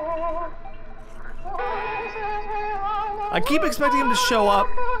 I keep expecting him to show up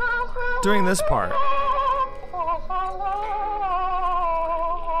during this part.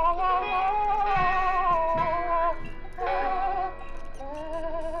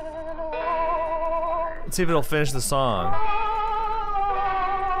 Let's see if it'll finish the song.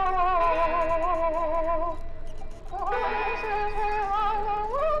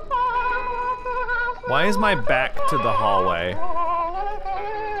 Why is my back to the hallway?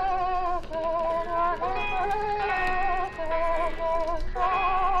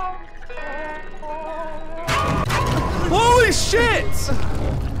 Holy shit!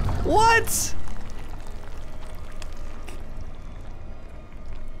 What?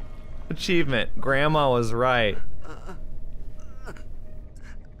 Achievement. Grandma was right.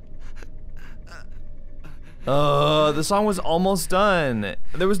 The song was almost done.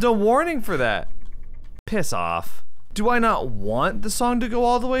 There was no warning for that. Piss off. Do I not want the song to go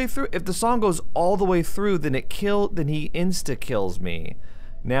all the way through? If the song goes all the way through, then he insta-kills me.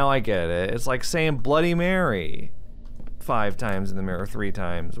 Now I get it. It's like saying Bloody Mary 5 times in the mirror, 3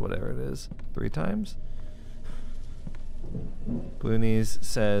 times, whatever it is. 3 times? Blue Knees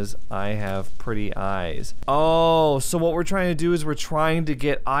says, I have pretty eyes. Oh, so what we're trying to do is we're trying to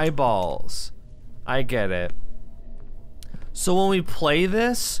get eyeballs. I get it. So when we play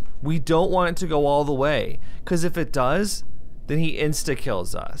this, we don't want it to go all the way. Because if it does, then he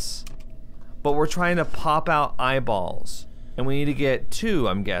insta-kills us. But we're trying to pop out eyeballs. And we need to get 2,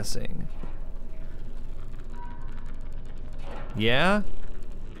 I'm guessing. Yeah?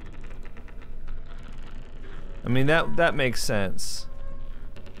 I mean, that makes sense.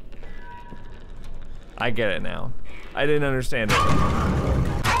 I get it now. I didn't understand it.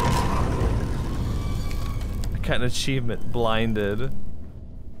 I got an achievement, blinded.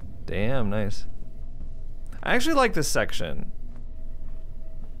 Damn, nice. I actually like this section.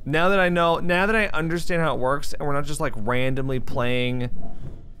 Now that I understand how it works, and we're not just like randomly playing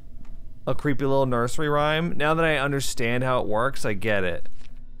a creepy little nursery rhyme. Now that I understand how it works, I get it.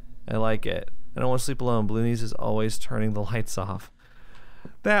 I like it. I don't want to sleep alone. Blue Knees is always turning the lights off.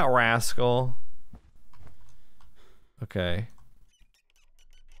 That rascal. Okay.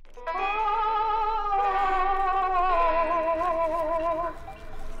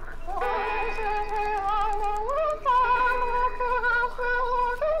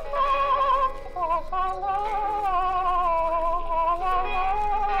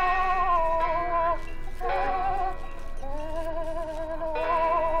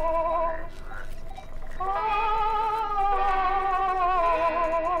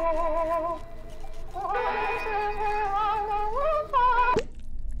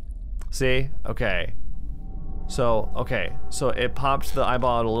 See? Okay. So it pops the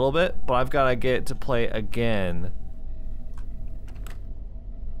eyeball out a little bit, but I've got to get it to play again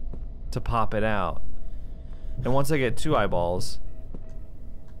to pop it out. And once I get 2 eyeballs,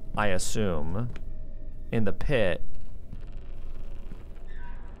 I assume, in the pit,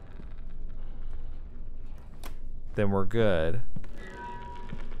 then we're good.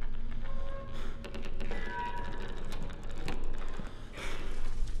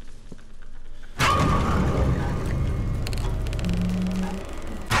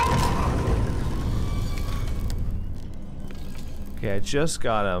 Okay, I just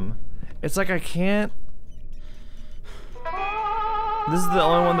got him. It's like I can't... This is the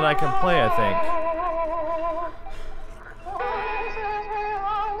only one that I can play, I think.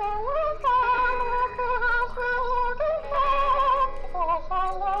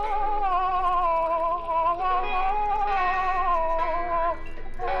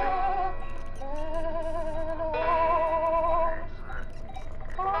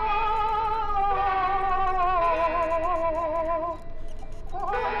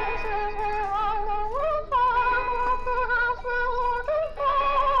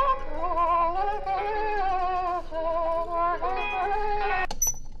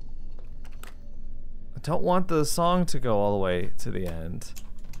 I don't want the song to go all the way to the end.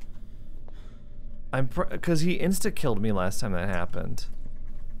 Because he insta-killed me last time that happened.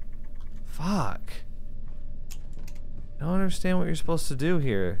 Fuck. I don't understand what you're supposed to do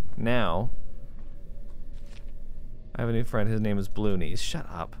here now. I have a new friend. His name is Blue Knees. Shut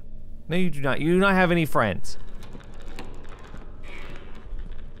up. No, you do not. You do not have any friends.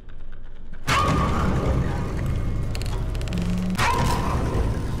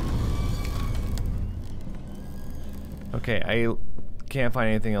 Okay, I can't find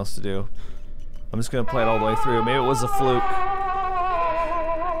anything else to do. I'm just gonna play it all the way through. Maybe it was a fluke.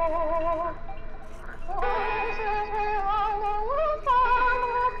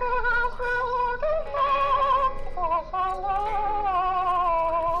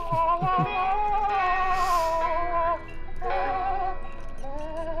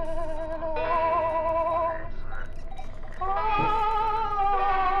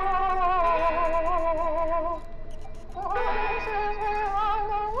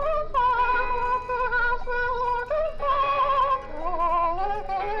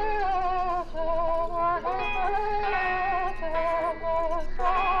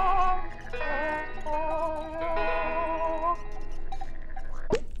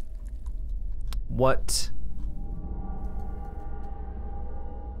 What?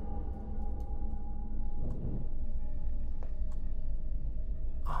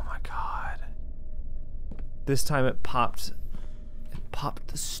 Oh my god. This time it popped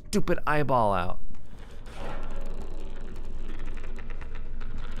the stupid eyeball out.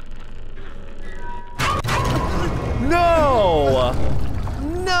 No!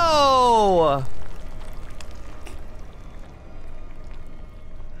 No!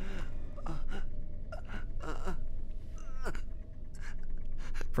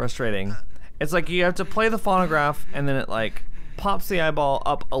 Frustrating. It's like you have to play the phonograph and then it like pops the eyeball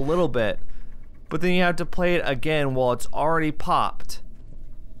up a little bit, but then you have to play it again while it's already popped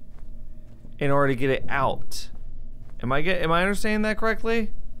in order to get it out. Am I understanding that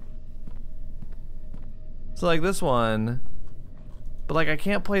correctly? So like this one, but like I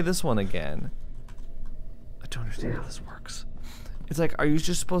can't play this one again. I don't understand how this works. It's like, are you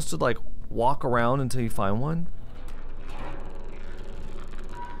just supposed to like walk around until you find one?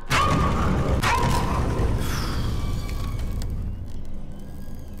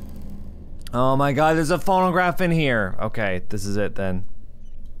 Oh my god, there's a phonograph in here. Okay, this is it then.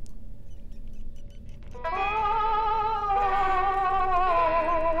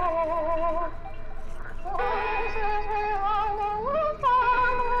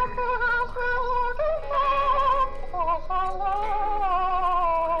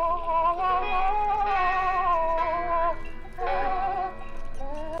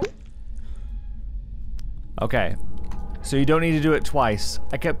 Okay. So you don't need to do it twice.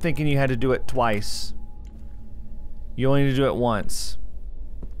 I kept thinking you had to do it twice. You only need to do it once.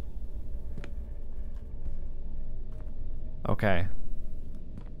 Okay.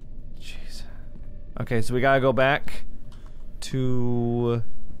 Jeez. Okay, so we gotta go back to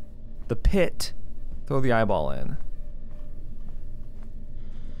the pit. Throw the eyeball in.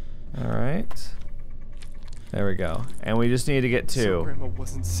 Alright. There we go. And we just need to get two. So Grandma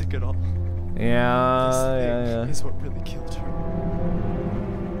wasn't sick at all. Yeah, This is what really killed her.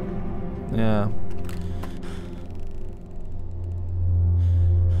 Yeah.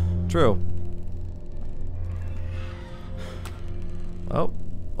 True. Oh.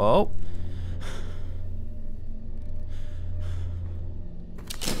 Oh.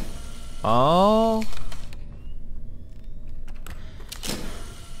 Oh.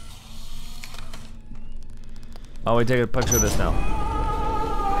 Oh, we take a picture of this now.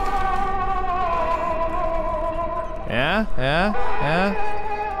 Yeah, yeah, yeah.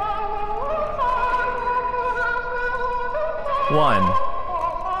 One.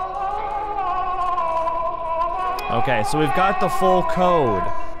 Okay, so we've got the full code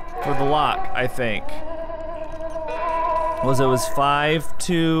for the lock, I think. It was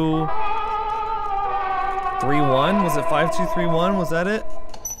 5231? Was it 5231? Was that it?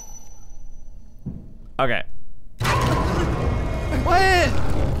 Okay. What?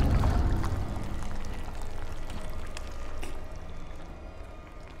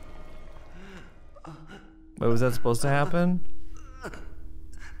 Wait, was that supposed to happen?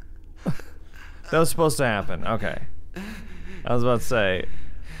 That was supposed to happen. Okay. I was about to say.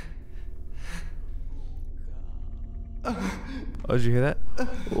 Oh, did you hear that?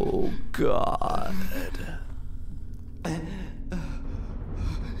 Oh, God. And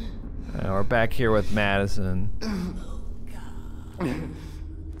we're back here with MADiSON.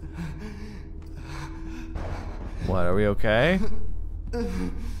 What, are we okay?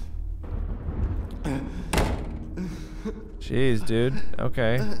 Jeez, dude.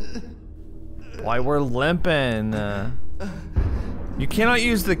 Okay. Why we're limping. You cannot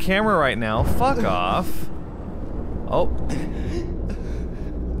use the camera right now. Fuck off. Oh.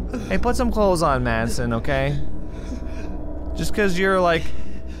 Hey, put some clothes on, MADiSON, okay? Just because you're like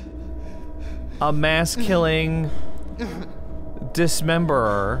a mass-killing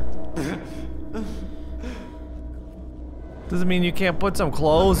dismemberer doesn't mean you can't put some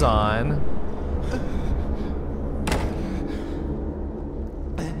clothes on.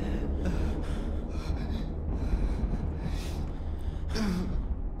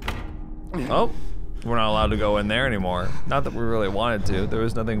 Oh, we're not allowed to go in there anymore. Not that we really wanted to. There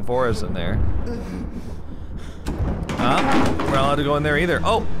was nothing for us in there. We're not allowed to go in there either.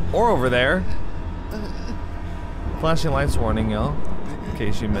 Oh, or over there. Flashing lights warning, y'all, in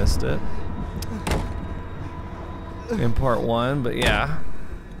case you missed it. In part 1, but yeah.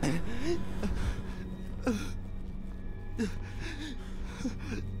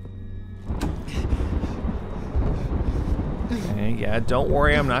 Okay, yeah, don't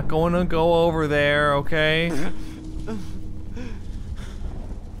worry, I'm not going to go over there, okay?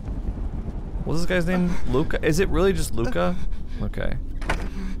 What's this guy's name? Luca? Is it really just Luca? Okay.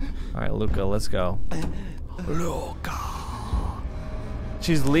 Alright, Luca, let's go. Luca.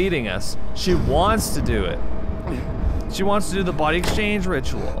 She's leading us. She wants to do it. She wants to do the body exchange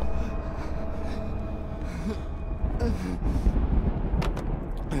ritual.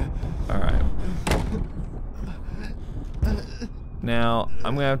 Alright. Now,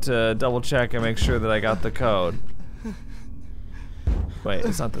 I'm gonna have to double check and make sure that I got the code. Wait,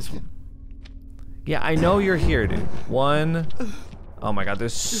 it's not this one. Yeah, I know you're here, dude. 1. Oh my god,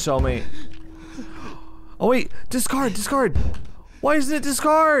 there's so many. Oh wait, discard, discard. Why isn't it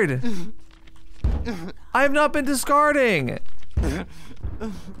discard? I have not been discarding.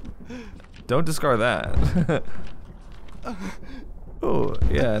 Don't discard that. Oh,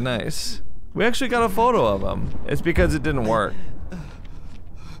 yeah, nice. We actually got a photo of him. It's because it didn't work.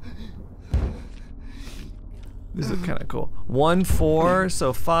 This is kind of cool. 1-4,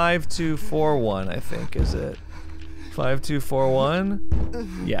 so 5-2-4-1, I think, is it?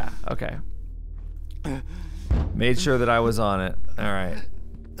 5-2-4-1? Yeah, okay. Made sure that I was on it. Alright.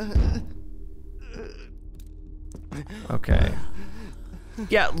 Okay.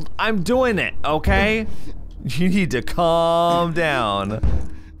 Yeah, I'm doing it, okay? You need to calm down.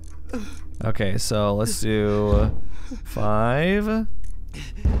 Okay, so let's do 5,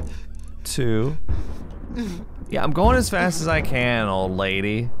 2. Yeah, I'm going as fast as I can, old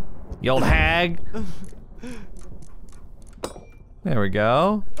lady. You old hag. There we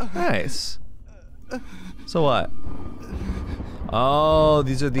go. Nice. So what? Oh,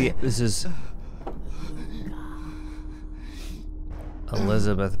 these are the, this is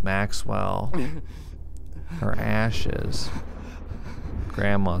Elizabeth Maxwell. Her ashes.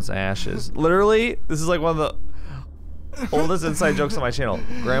 Grandma's ashes. Literally, this is like one of the oldest inside jokes on my channel.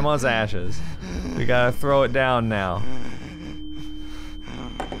 Grandma's ashes. We gotta throw it down now.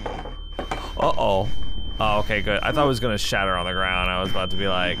 Uh-oh. Oh, okay, good. I thought it was gonna shatter on the ground. I was about to be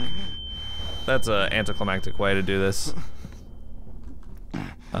like, that's an anticlimactic way to do this.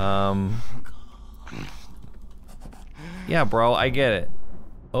 Yeah, bro, I get it.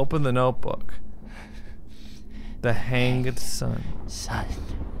 Open the notebook. The Hanged Son.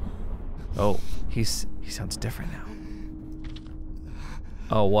 Oh, he sounds different now.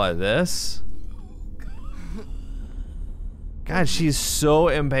 Oh, what, this? God, she's so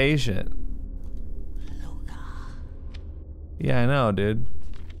impatient. Yeah, I know, dude.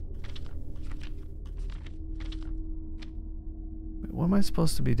 Wait, what am I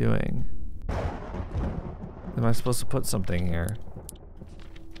supposed to be doing? Am I supposed to put something here?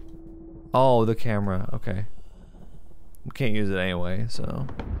 Oh, the camera, okay. We can't use it anyway, so.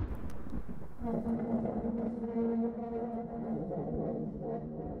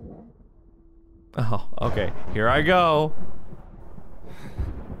 Oh, okay. Here I go.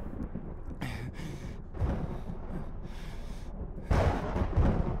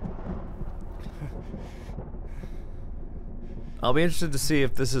 I'll be interested to see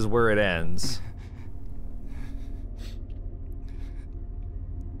if this is where it ends.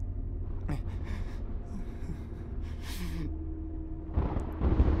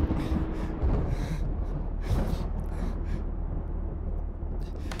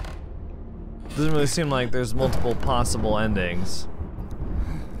 Doesn't really seem like there's multiple possible endings.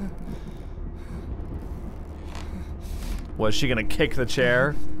 Was she gonna kick the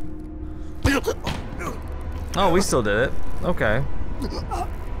chair? Oh, we still did it. Okay.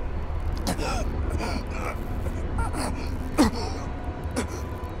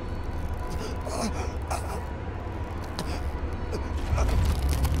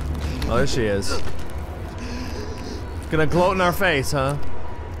 Oh, there she is. Gonna gloat in our face, huh?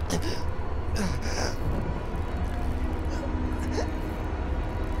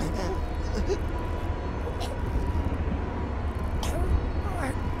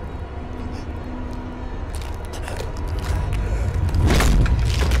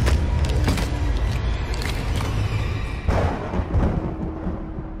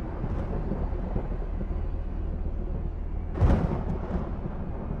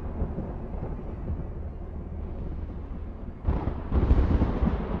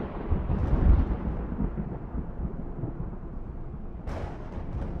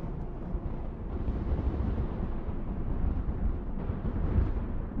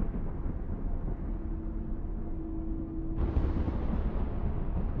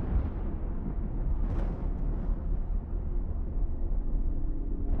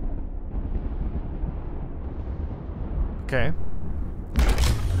 Okay.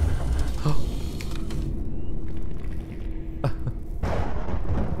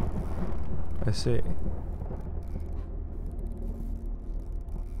 I see.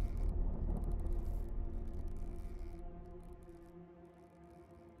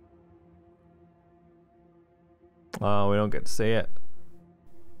 Oh, we don't get to see it.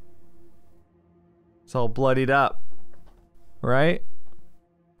 It's all bloodied up, right?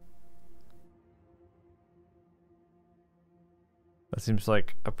 That seems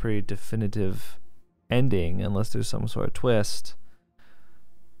like a pretty definitive ending, unless there's some sort of twist.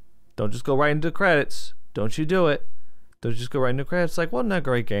 Don't just go right into credits. Don't you do it. Don't just go right into credits. Like, wasn't that a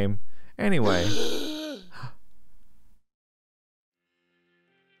great game? Anyway.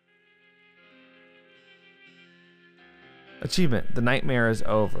 Achievement. The nightmare is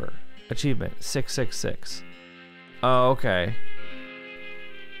over. Achievement. 666. Oh, okay.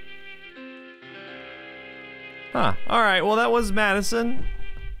 Huh. Alright, well that was MADiSON.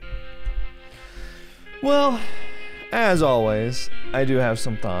 Well, as always, I do have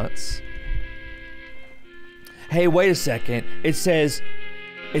some thoughts. Hey, wait a second. It says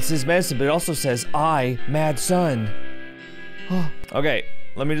MADiSON, but it also says MADSON. Okay,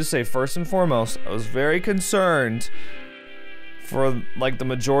 let me just say, first and foremost, I was very concerned for like the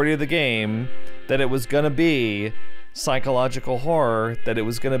majority of the game that it was gonna be psychological horror, that it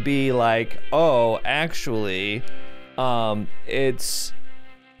was gonna be like, oh, actually, it's,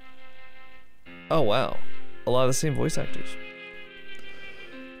 oh wow, a lot of the same voice actors.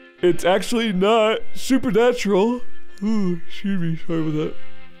 It's actually not supernatural. Ooh, excuse me, sorry about that.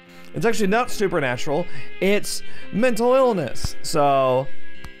 It's actually not supernatural, it's mental illness. So,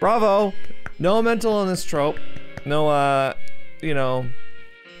 bravo, no mental illness trope, no, you know,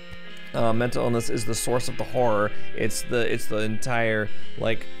 mental illness is the source of the horror. It's the entire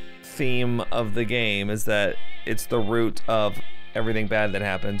like theme of the game, is that it's the root of everything bad that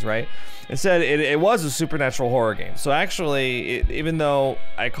happens, right? Instead, it was a supernatural horror game. So actually, even though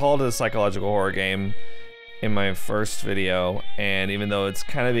I called it a psychological horror game in my first video, and even though it's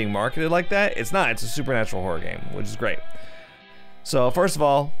kind of being marketed like that, it's not. It's a supernatural horror game, which is great. So first of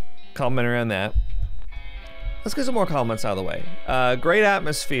all, complimentary on that. Let's get some more comments out of the way. Great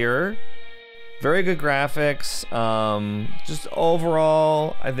atmosphere, very good graphics. Just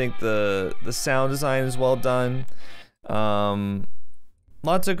overall, I think the sound design is well done.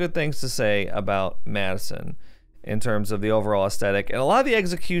 Lots of good things to say about MADiSON in terms of the overall aesthetic and a lot of the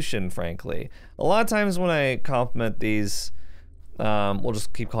execution, frankly. A lot of times when I compliment these, we'll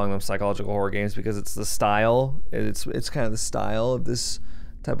just keep calling them psychological horror games because it's the style. It's kind of the style of this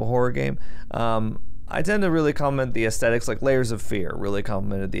type of horror game. I tend to really compliment the aesthetics, like Layers of Fear really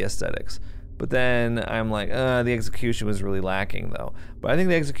complimented the aesthetics. But then I'm like, the execution was really lacking though. But I think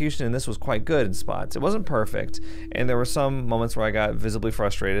the execution in this was quite good in spots. It wasn't perfect, and there were some moments where I got visibly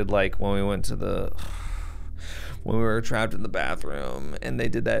frustrated, like when we went to when we were trapped in the bathroom and they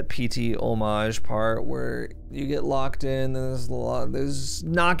did that PT homage part where you get locked in and there's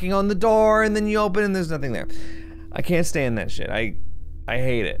knocking on the door and then you open and there's nothing there. I can't stand that shit. I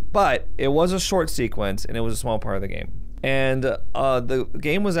hate it. But it was a short sequence and it was a small part of the game. And the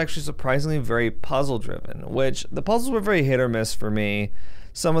game was actually surprisingly very puzzle driven, which the puzzles were very hit or miss for me.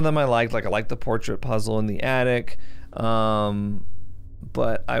 Some of them I liked, like I liked the portrait puzzle in the attic,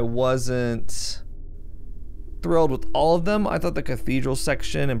 but I wasn't thrilled with all of them. I thought the cathedral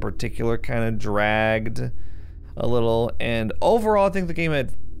section in particular kind of dragged a little, and overall I think the game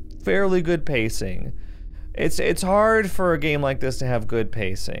had fairly good pacing. It's hard for a game like this to have good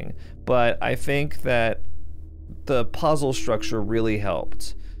pacing, but I think that the puzzle structure really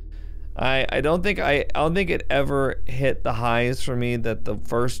helped. I don't think it ever hit the highs for me that the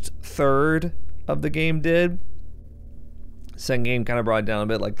first third of the game did. Second game kind of brought it down a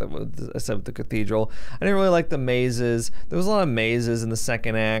bit, like I said with the cathedral. I didn't really like the mazes. There was a lot of mazes in the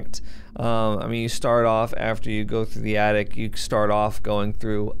second act. I mean, you start off after you go through the attic, you start off going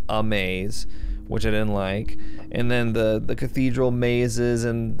through a maze, which I didn't like, and then the cathedral mazes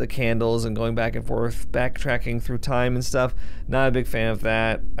and the candles and going back and forth, backtracking through time and stuff. Not a big fan of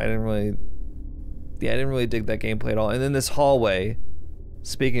that. I didn't really dig that gameplay at all. And then this hallway,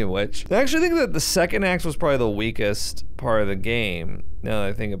 speaking of which, I actually think that the second act was probably the weakest part of the game, now that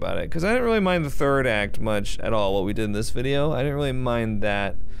I think about it, because I didn't really mind the third act much at all, what we did in this video. I didn't really mind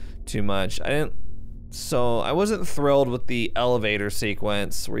that too much. So I wasn't thrilled with the elevator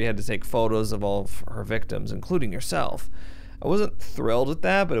sequence where you had to take photos of all of her victims, including yourself. I wasn't thrilled with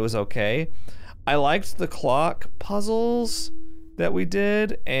that, but it was okay. I liked the clock puzzles that we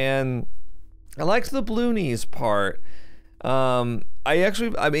did, and I liked the Bloonies part.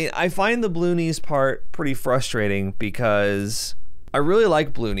 I find the Blue Knees part pretty frustrating because I really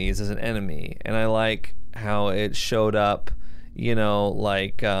like Blue Knees as an enemy, and I like how it showed up, you know,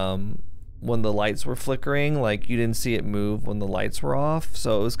 like when the lights were flickering, like you didn't see it move when the lights were off,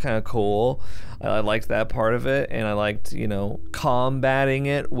 so it was kind of cool. I liked that part of it, and I liked, you know, combating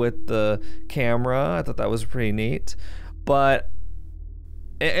it with the camera. I thought that was pretty neat, but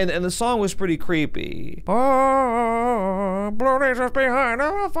and the song was pretty creepy. Oh, Blue Knees is behind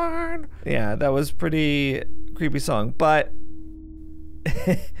the fine. Yeah, that was pretty creepy song, but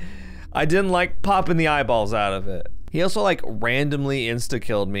I didn't like popping the eyeballs out of it. He also like randomly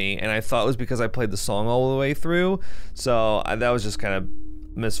insta-killed me, and I thought it was because I played the song all the way through, so that was just kind of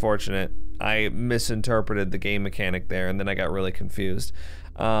misfortunate. I misinterpreted the game mechanic there, and then I got really confused.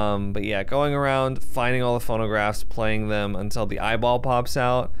 But yeah, going around, finding all the phonographs, playing them until the eyeball pops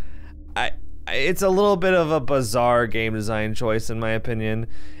out, it's a little bit of a bizarre game design choice in my opinion,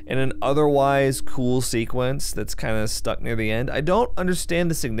 and an otherwise cool sequence that's kind of stuck near the end. I don't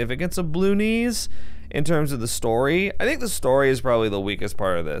understand the significance of Blue Knees in terms of the story. I think the story is probably the weakest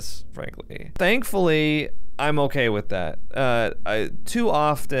part of this, frankly. Thankfully, I'm okay with that. Too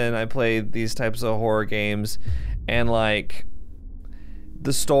often I play these types of horror games, and like,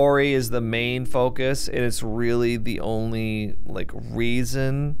 the story is the main focus, and it's really the only like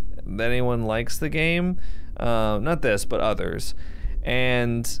reason that anyone likes the game. Not this, but others.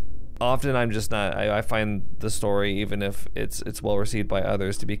 And often I'm just not, I find the story, even if it's well received by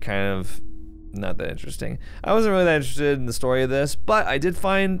others, to be kind of not that interesting. I wasn't really that interested in the story of this, but I did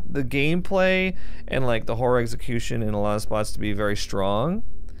find the gameplay and like the horror execution in a lot of spots to be very strong.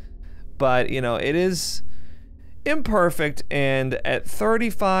 But you know, it is imperfect, and at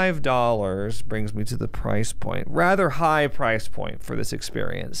 $35 brings me to the price point. Rather high price point for this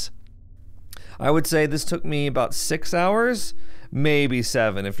experience. I would say this took me about 6 hours, maybe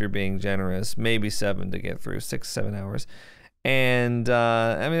 7 if you're being generous, maybe 7 to get through, 6-7 hours. And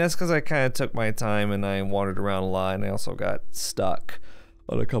I mean, that's because I kind of took my time and I wandered around a lot, and I also got stuck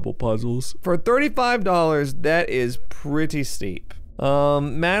on a couple puzzles. For $35, that is pretty steep.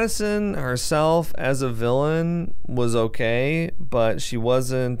 MADiSON herself as a villain was okay, but she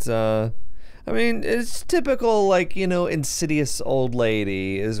wasn't, I mean, it's typical, like, you know, insidious old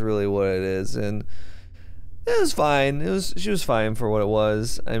lady is really what it is, and it was fine. She was fine for what it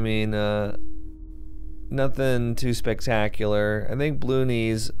was. I mean, nothing too spectacular. I think Blue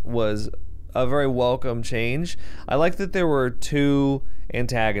Knees was a very welcome change. I like that there were 2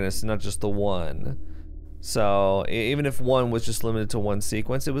 antagonists, not just the one. So even if one was just limited to one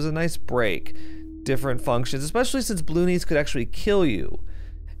sequence, it was a nice break. Different functions, especially since Blue Knees could actually kill you,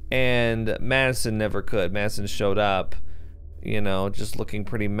 and MADiSON never could. MADiSON showed up, you know, just looking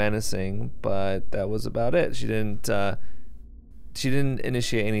pretty menacing, but that was about it. She didn't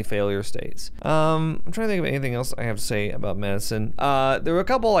initiate any failure states. I'm trying to think of anything else I have to say about MADiSON. There were a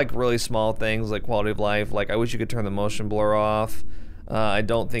couple like really small things, like quality of life. Like, I wish you could turn the motion blur off. I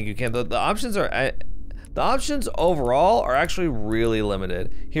don't think you can. The options are. The options overall are actually really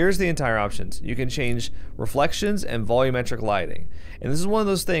limited. Here's the entire options. You can change reflections and volumetric lighting. And this is one of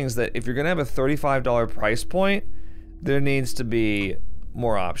those things that if you're gonna have a $35 price point, there needs to be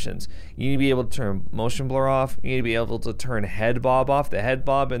more options. You need to be able to turn motion blur off. You need to be able to turn head bob off. The head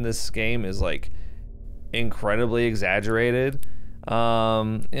bob in this game is like incredibly exaggerated. You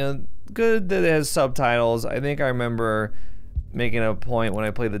know, good that it has subtitles. I think I remember making a point when I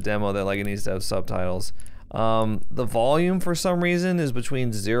played the demo that like it needs to have subtitles. The volume for some reason is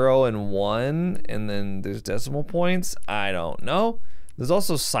between 0 and 1, and then there's decimal points. I don't know. There's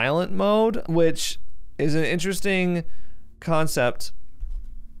also silent mode, which is an interesting concept.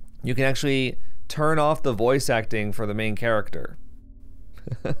 You can actually turn off the voice acting for the main character.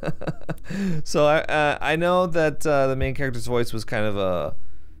 So I know that the main character's voice was kind of a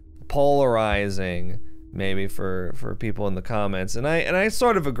polarizing, maybe for people in the comments, and I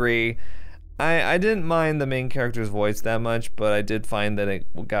sort of agree. I didn't mind the main character's voice that much, but I did find that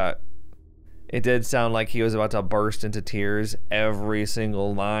it did sound like he was about to burst into tears every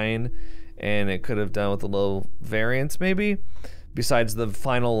single line, and it could have done with a little variance maybe, besides the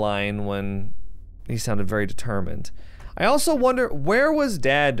final line when he sounded very determined. I also wonder, where was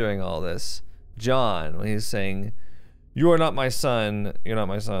Dad during all this? John, when he's saying, "You are not my son, you're not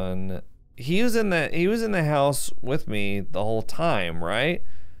my son." He was in the house with me the whole time, right?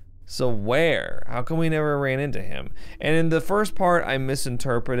 So where? How come we never ran into him? And in the first part, I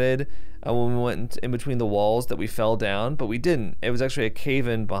misinterpreted when we went in between the walls that we fell down, but we didn't. It was actually a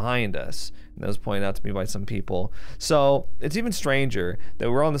cave-in behind us. And that was pointed out to me by some people. So it's even stranger that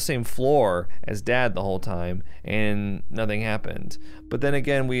we're on the same floor as Dad the whole time and nothing happened. But then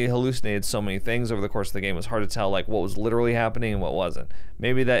again, we hallucinated so many things over the course of the game. It was hard to tell like what was literally happening and what wasn't.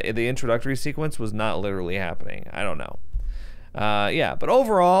 Maybe that the introductory sequence was not literally happening. I don't know. Yeah, but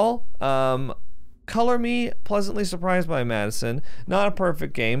overall, color me pleasantly surprised by MADiSON. Not a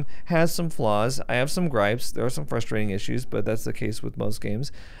perfect game, has some flaws. I have some gripes. There are some frustrating issues, but that's the case with most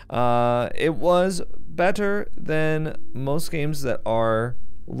games. It was better than most games that are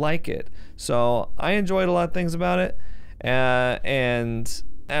like it. So I enjoyed a lot of things about it. And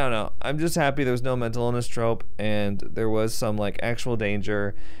I don't know. I'm just happy there was no mental illness trope, and there was some like actual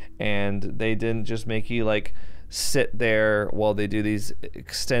danger, and they didn't just make you like sit there while they do these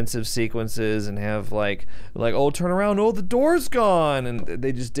extensive sequences and have like oh, turn around, oh, the door's gone, and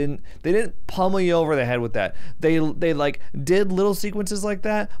they didn't pummel you over the head with that. They like did little sequences like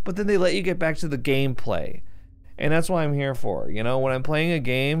that, but then they let you get back to the gameplay, and that's what I'm here for. You know, when I'm playing a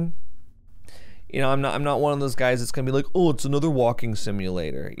game, you know, I'm not one of those guys that's gonna be like, oh, it's another walking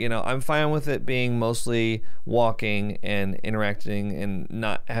simulator. You know, I'm fine with it being mostly walking and interacting and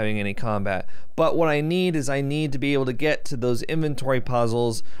not having any combat. But what I need is I need to be able to get to those inventory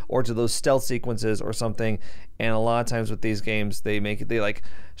puzzles or to those stealth sequences or something. And a lot of times with these games, they like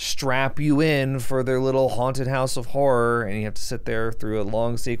strap you in for their little haunted house of horror, and you have to sit there through a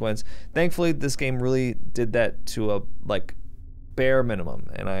long sequence. Thankfully, this game really did that to a like bare minimum,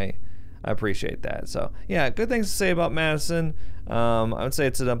 and I appreciate that. So yeah, good things to say about MADiSON. I would say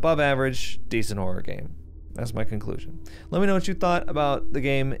it's an above average, decent horror game. That's my conclusion. Let me know what you thought about the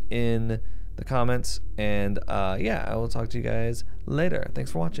game in the comments, and yeah, I will talk to you guys later. Thanks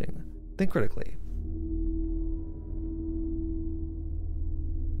for watching. Think critically.